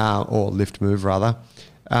 or lift, move rather.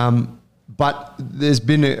 But there's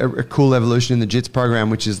been a cool evolution in the JITS program,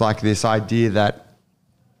 which is like this idea that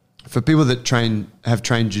for people that have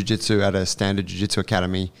trained jiu-jitsu at a standard jiu-jitsu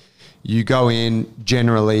academy, you go in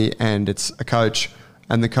generally and it's a coach,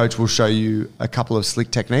 and the coach will show you a couple of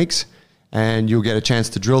slick techniques, and you'll get a chance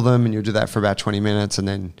to drill them, and you'll do that for about 20 minutes and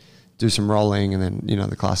then do some rolling, and then,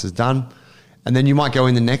 the class is done. And then you might go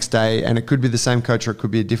in the next day, and it could be the same coach or it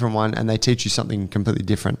could be a different one, and they teach you something completely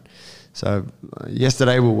different. So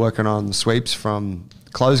yesterday we were working on sweeps from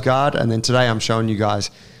close guard, and then today I'm showing you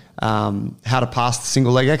guys how to pass the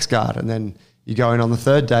single leg X guard. And then you go in on the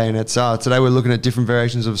third day, and it's today we're looking at different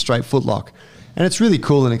variations of a straight foot lock. And it's really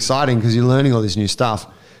cool and exciting because you're learning all this new stuff.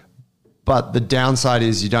 But the downside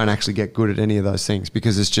is you don't actually get good at any of those things,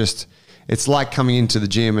 because it's like coming into the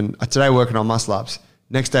gym and today we're working on muscle ups.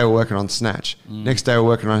 Next day we're working on snatch. Next day we're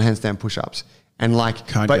working on handstand push-ups. And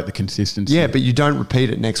can't get the consistency. Yeah, but you don't repeat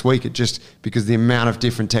it next week. It just, because the amount of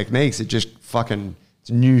different techniques, it's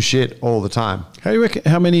new shit all the time.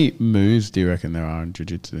 How many moves do you reckon there are in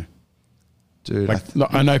jiu-jitsu? Dude,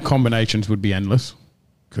 I know combinations would be endless,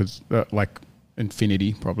 because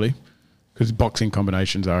infinity probably, because boxing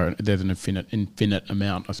combinations there's an infinite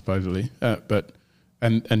amount, I supposedly.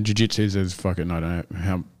 And jiu-jitsu is fucking, I don't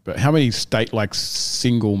know how many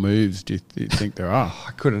single moves do you think there are?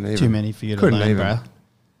 I couldn't even. Too many for you to learn, bro.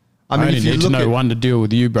 I mean, if you need to know one to deal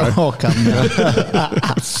with you, bro. Oh, come on.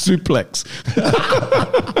 Suplex.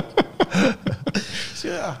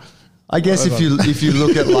 Yeah. I guess if you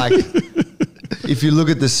look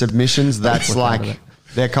at the submissions, that's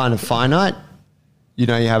they're kind of finite. You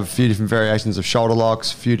have a few different variations of shoulder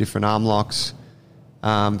locks, a few different arm locks,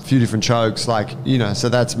 a few different chokes, so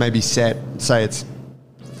that's maybe say it's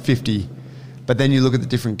 50. But then you look at the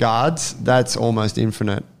different guards, that's almost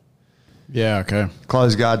infinite. Yeah, okay.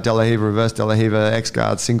 Close guard, De La Hiva, reverse De La Hiva, X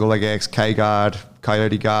guard, single leg X, K guard,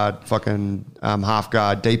 coyote guard, fucking half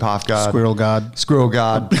guard, deep half guard, Squirrel guard,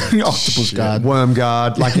 octopus guard, worm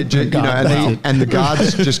guard, and the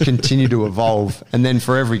guards just continue to evolve. And then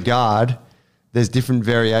for every guard, there's different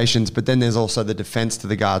variations, but then there's also the defense to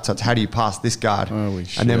the guard. So it's how do you pass this guard? Holy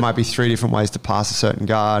shit. And there might be 3 different ways to pass a certain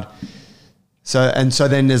guard. So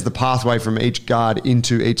then there's the pathway from each guard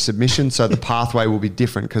into each submission. So the pathway will be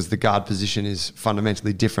different because the guard position is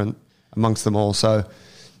fundamentally different amongst them all. So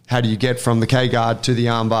how do you get from the K guard to the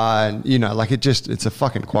arm bar? And, it's a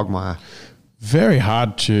fucking quagmire. Very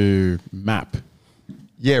hard to map.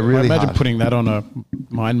 Yeah, really Imagine hard. putting that on a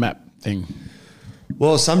mind map thing.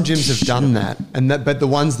 Well, some gyms have done that, but the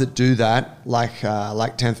ones that do that, like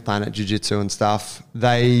 10th Planet Jiu-Jitsu and stuff,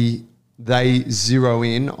 they zero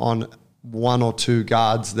in on one or two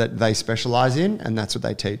guards that they specialize in, and that's what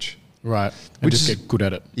they teach. Right. And just get good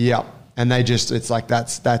at it. Yeah, and it's like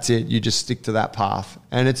that's it. You just stick to that path,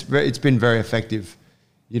 and it's been very effective,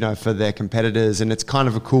 for their competitors, and it's kind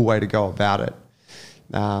of a cool way to go about it.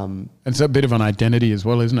 It's a bit of an identity as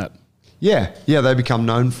well, isn't it? Yeah, they become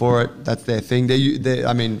known for it. That's their thing.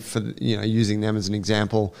 Using them as an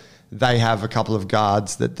example, they have a couple of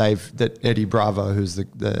guards that Eddie Bravo, who's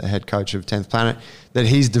the head coach of 10th Planet, that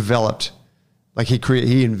he's developed. Like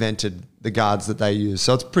he invented the guards that they use.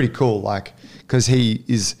 So it's pretty cool, because he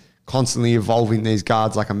is constantly evolving these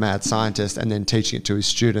guards like a mad scientist and then teaching it to his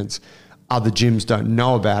students. Other gyms don't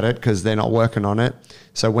know about it because they're not working on it.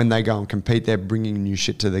 So when they go and compete, they're bringing new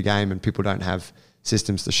shit to the game and people don't have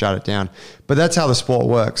systems to shut it down. But that's how the sport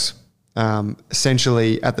works.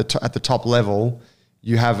 Essentially, at the top level,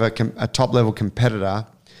 you have a top level competitor.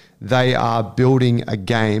 They are building a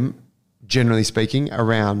game, generally speaking,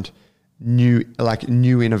 around new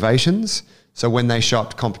innovations. So when they show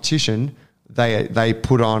up to competition, they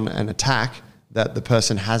put on an attack that the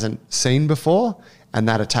person hasn't seen before, and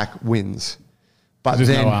that attack wins. But there's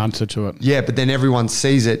no answer to it. Yeah, but then everyone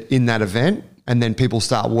sees it in that event, and then people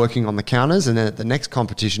start working on the counters, and then at the next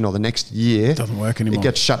competition or the next year, it doesn't work anymore. It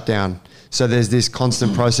gets shut down. So there's this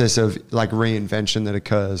constant process of reinvention that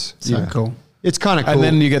occurs. So cool. It's kind of cool. And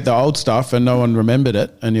then you get the old stuff and no one remembered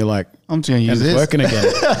it, and you're like, I'm just going to use and this. it's working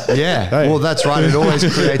again. Yeah. Hey. Well, that's right. It always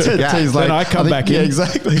creates a gap. Then I come back in. Yeah,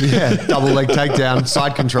 exactly. Yeah. Double leg takedown,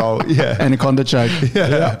 side control. Yeah. Anaconda choke.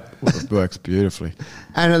 Yeah. It works beautifully.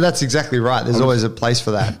 And that's exactly right. There's always a place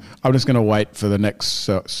for that. I'm just going to wait for the next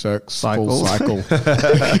full cycle.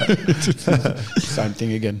 Same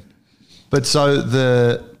thing again. But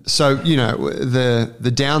the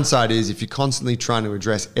downside is if you're constantly trying to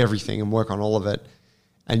address everything and work on all of it,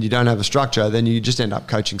 and you don't have a structure, then you just end up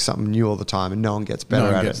coaching something new all the time, and no one gets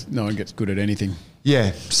better at it. No one gets good at anything.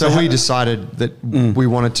 Yeah. So we decided that we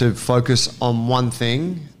wanted to focus on one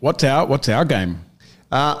thing. What's our game?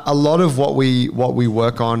 A lot of what we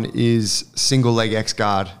work on is single leg X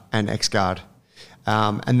guard and X guard.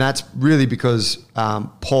 And that's really because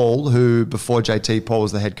Paul, who before JT, Paul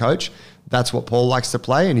was the head coach, that's what Paul likes to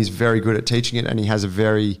play, and he's very good at teaching it, and he has a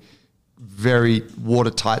very, very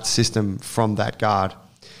watertight system from that guard.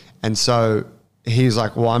 And so he's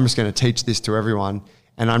like, well, I'm just going to teach this to everyone,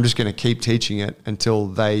 and I'm just going to keep teaching it until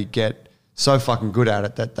they get so fucking good at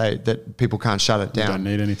it that people can't shut it down. You don't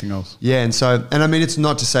need anything else. Yeah, and I mean, it's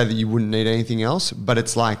not to say that you wouldn't need anything else, but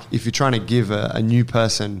it's like if you're trying to give a new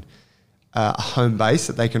person a home base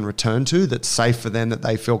that they can return to, that's safe for them, that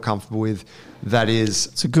they feel comfortable with,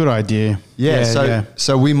 it's a good idea.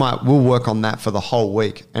 So we'll work on that for the whole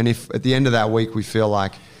week. And if at the end of that week we feel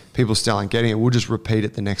like people still aren't getting it, we'll just repeat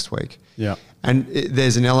it the next week. Yeah. And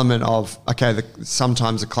there's an element of,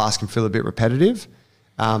 sometimes the class can feel a bit repetitive.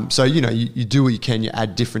 So, you do what you can, you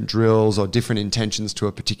add different drills or different intentions to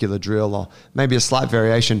a particular drill, or maybe a slight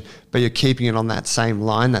variation, but you're keeping it on that same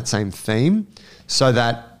line, that same theme, so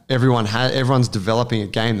that everyone's developing a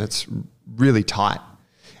game that's really tight.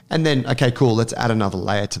 And then, cool, let's add another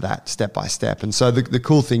layer to that step by step. And so the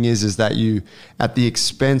cool thing is that you, at the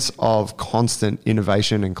expense of constant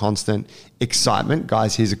innovation and constant excitement,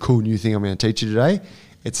 guys, here's a cool new thing I'm going to teach you today.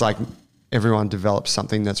 It's like everyone develops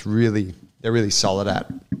something they're really solid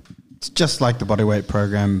at. It's just like the bodyweight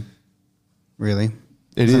program, really.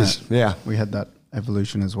 It is, yeah. We had that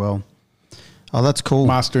evolution as well. Oh, that's cool.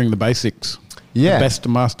 Mastering the basics. Yeah. The best to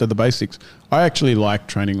master the basics. I actually like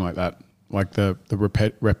training like that. Like the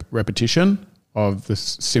repetition of the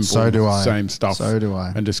simple same stuff. So do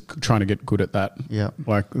I. And just trying to get good at that. Yeah.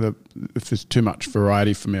 Like if there's too much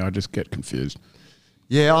variety for me, I just get confused.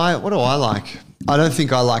 Yeah, what do I like? I don't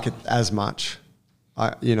think I like it as much.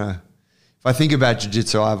 If I think about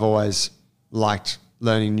jiu-jitsu, I've always liked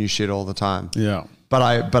learning new shit all the time. Yeah.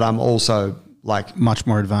 But I'm also like much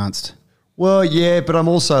more advanced. Well, yeah, but I'm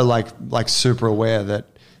also like super aware that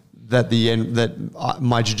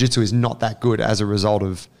my jiu-jitsu is not that good as a result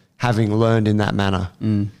of having learned in that manner.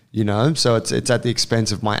 So it's at the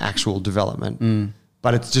expense of my actual development.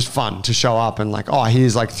 But it's just fun to show up and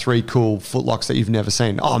here's 3 cool footlocks that you've never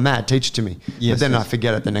seen. Oh, Matt, teach it to me. Yes, but then I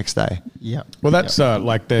forget it the next day. Yeah. Well, that's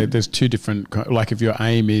there's two different, if your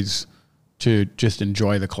aim is to just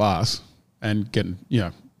enjoy the class and get,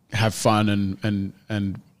 have fun and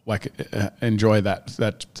enjoy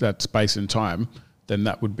that space and time, then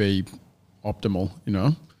that would be optimal,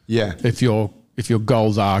 Yeah. If you're if your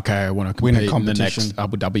goals are, okay, I want to Win a compete in the competition. next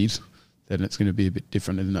Abu Dhabis, then it's going to be a bit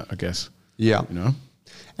different, isn't it? I guess. Yeah. You know?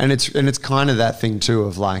 And it's kind of that thing too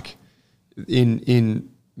of like in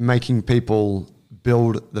making people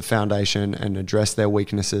build the foundation and address their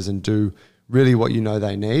weaknesses and do really what you know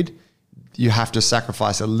they need, you have to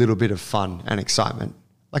sacrifice a little bit of fun and excitement.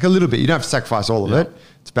 Like a little bit. You don't have to sacrifice all of it.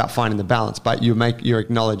 It's about finding the balance, but you're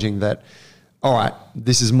acknowledging that, all right,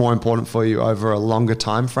 this is more important for you over a longer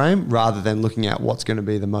time frame rather than looking at what's going to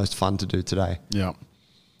be the most fun to do today. Yeah.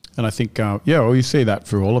 And I think, well, you see that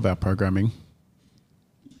through all of our programming.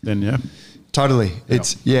 Then, yeah. Totally.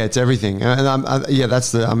 It's everything.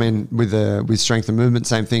 And with strength and movement,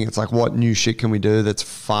 same thing. It's like, what new shit can we do that's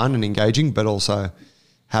fun and engaging, but also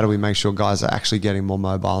how do we make sure guys are actually getting more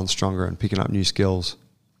mobile and stronger and picking up new skills?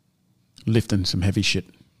 Lifting some heavy shit.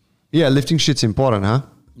 Yeah, lifting shit's important, huh?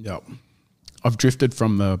 Yep. I've drifted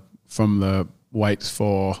from the weights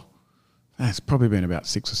for, it's probably been about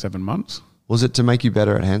 6 or 7 months. Was it to make you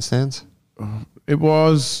better at handstands? It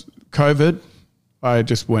was COVID. I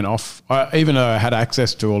just went off. Even though I had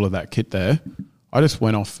access to all of that kit there, I just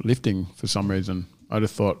went off lifting for some reason. I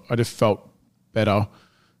just felt better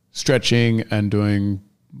stretching and doing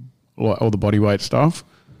all the body weight stuff.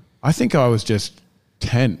 I think I was just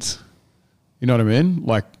tense. You know what I mean?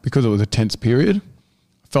 Like, because it was a tense period,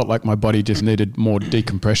 I felt like my body just needed more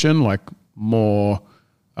decompression, like more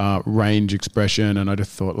range expression. And I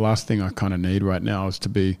just thought the last thing I kind of need right now is to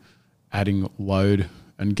be adding load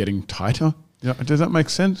and getting tighter. Yeah, does that make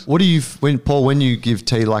sense? What do you, when you give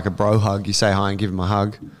T like a bro hug, you say hi and give him a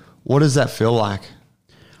hug, what does that feel like?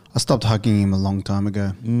 I stopped hugging him a long time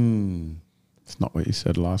ago. It's not what you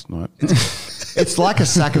said last night. It's like a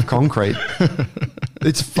sack of concrete.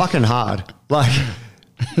 It's fucking hard. Like,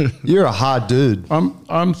 you're a hard dude.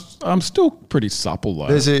 I'm still pretty supple though.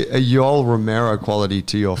 There's a Yoel Romero quality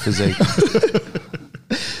to your physique.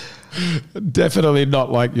 Definitely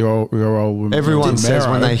not like your old. Everyone says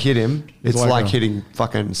when they hit him, it's like like a- hitting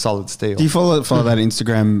fucking solid steel. Do you follow that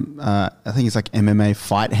Instagram? I think it's like MMA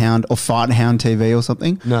Fight Hound or Fight Hound TV or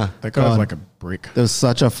something. No. That guy's God. like a brick. There was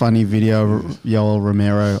such a funny video of Yoel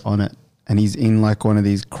Romero on it, and he's in like one of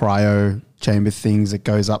these cryo chamber things that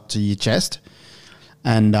goes up to your chest.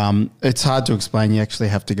 And it's hard to explain. You actually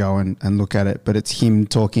have to go and look at it. But it's him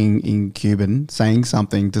talking in Cuban, saying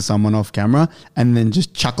something to someone off camera, and then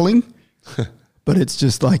just chuckling. But it's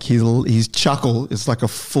just like his chuckle is like a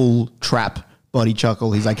full trap body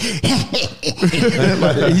chuckle. He's like, he's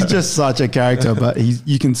just such a character. But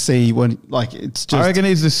you can see when, like, it's just. I reckon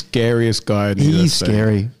he's the scariest guy. In He's UFC.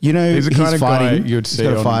 scary. You know, He's the kind of fighting. guy you'd He's see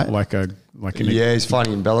got a on fight. like in a, Yeah, he's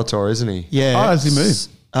fighting in Bellator, isn't he? Yeah. Oh, has he moved?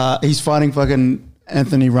 He's fighting fucking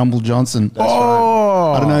Anthony Rumble Johnson.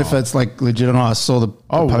 Oh, I don't know if it's like legit or not. I saw the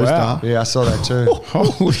poster. wow. Yeah, I saw that too.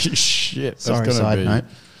 holy shit! That's Sorry, gonna side be, note.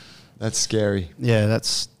 That's scary. Yeah,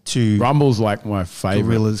 that's two Rumble's like my favorite.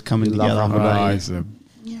 gorillas coming You love together. Rumble, don't you? He's the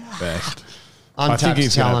best. Untapped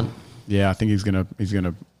he's talent. I think he's gonna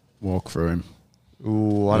walk through him.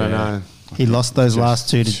 Ooh, I don't Yeah. know. He lost those last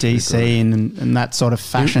two to super DC in that sort of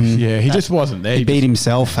fashion. Yeah, he just wasn't there. He beat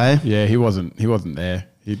himself, hey? Yeah, he wasn't there.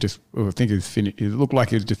 He just, I think he looked like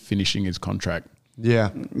he was just finishing his contract.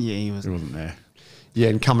 Yeah. Yeah, he was. He wasn't there. Yeah,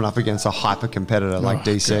 and coming up against a hyper competitor like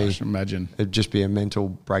Oh, DC, gosh, imagine. it'd just be a mental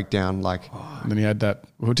breakdown. Like, And then he had that.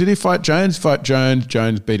 Well, did he fight Jones?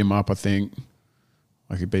 Jones beat him up, I think.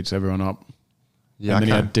 Like he beats everyone up. yeah, And then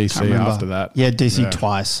he okay. had DC Can't remember. after that. Yeah, DC Yeah.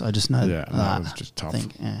 twice. I just know Yeah, that was just tough. I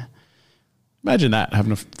think, yeah. Imagine that,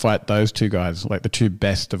 having to fight those two guys, like the two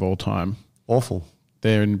best of all time. Awful.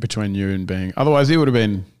 They're in between you and being. Otherwise, he would have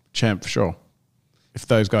been champ for sure. If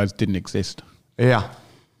those guys didn't exist. Yeah.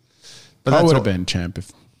 But I that's would all- have been champ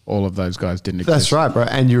if all of those guys didn't exist. That's right, bro.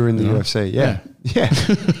 And you're in the UFC. Yeah. Yeah.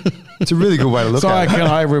 It's a really good way to look So at it.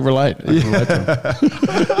 I relate. I can relate to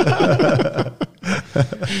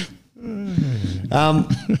him.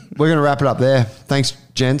 We're going to wrap it up there. Thanks,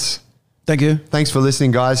 gents. Thank you. Thanks for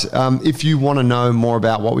listening, guys. If you want to know more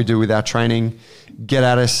about what we do with our training, get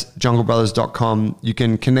at us, junglebrothers.com. You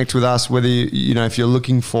can connect with us, whether if you're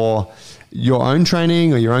looking for your own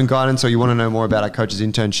training or your own guidance, or you want to know more about our coach's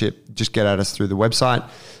internship, just get at us through the website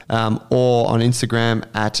or on Instagram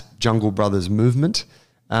at Jungle Brothers Movement.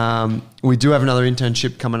 We do have another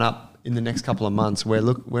internship coming up in the next couple of months. Where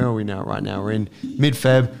are we now? Right now, we're in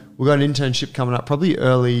mid-Feb. We've got an internship coming up probably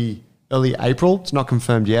early April. It's not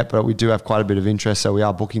confirmed yet, but we do have quite a bit of interest, so we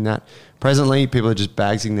are booking that presently. People are just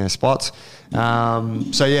bagsing their spots.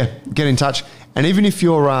 So yeah, get in touch. And even if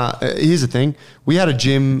you're, here's the thing, we had a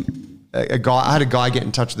gym, I had a guy get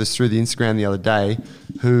in touch with us through the Instagram the other day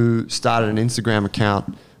who started an Instagram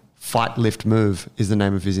account. Fight Lift Move is the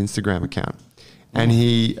name of his Instagram account. and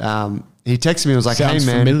he texted me and was like, Sounds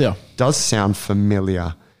hey man, familiar. does sound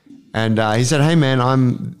familiar. And he said, hey man, I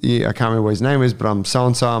can't remember what his name is, but I'm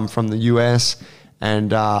so-and-so, I'm from the US,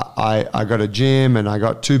 and I got a gym, and I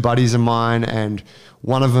got 2 buddies of mine, and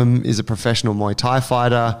one of them is a professional Muay Thai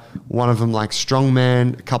fighter, one of them like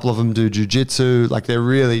strongman, a couple of them do jiu-jitsu, like they're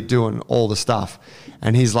really doing all the stuff.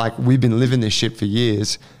 And he's like, we've been living this shit for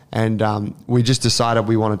years, and we just decided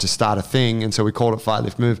we wanted to start a thing, and so we called it Fight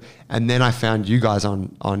Lift Move. And then I found you guys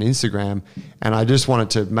on Instagram, and I just wanted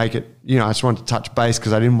to make it, I just wanted to touch base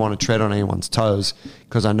because I didn't want to tread on anyone's toes,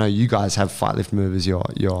 because I know you guys have Fight Lift Move as your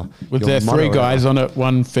Was there 3 guys on it?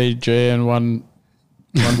 One Fiji and one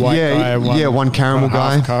white guy and one caramel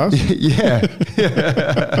guy. Yeah.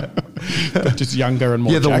 But just younger and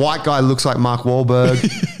more the jacked. white guy looks like Mark Wahlberg.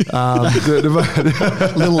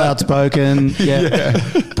 Little outspoken.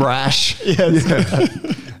 Brash.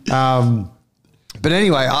 But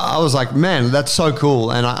anyway, I was like, man, that's so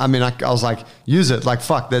cool. And I was like, use it. Like,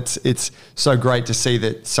 fuck, it's so great to see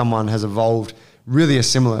that someone has evolved really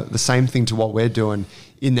the same thing to what we're doing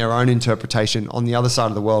in their own interpretation on the other side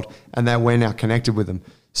of the world, and that we're now connected with them.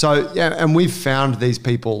 So, yeah, and we've found these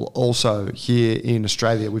people also here in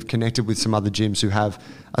Australia. We've connected with some other gyms who have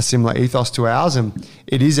a similar ethos to ours, and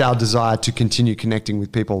it is our desire to continue connecting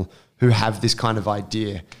with people who have this kind of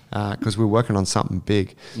idea, because we're working on something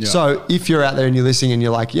big. Yeah. So if you're out there and you're listening and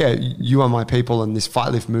you're like, yeah, you are my people, and this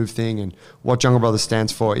Fight Lift Move thing and what Jungle Brothers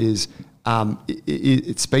stands for is,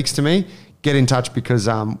 it speaks to me, get in touch, because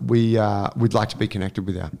we'd like to be connected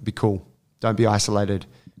with you. Be cool. Don't be isolated.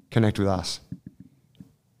 Connect with us.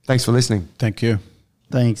 Thanks for listening. Thank you.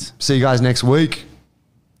 Thanks. See you guys next week.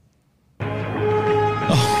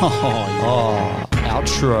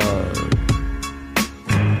 Outro.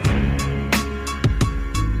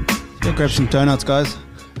 Go grab some donuts, guys.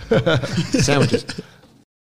 Sandwiches.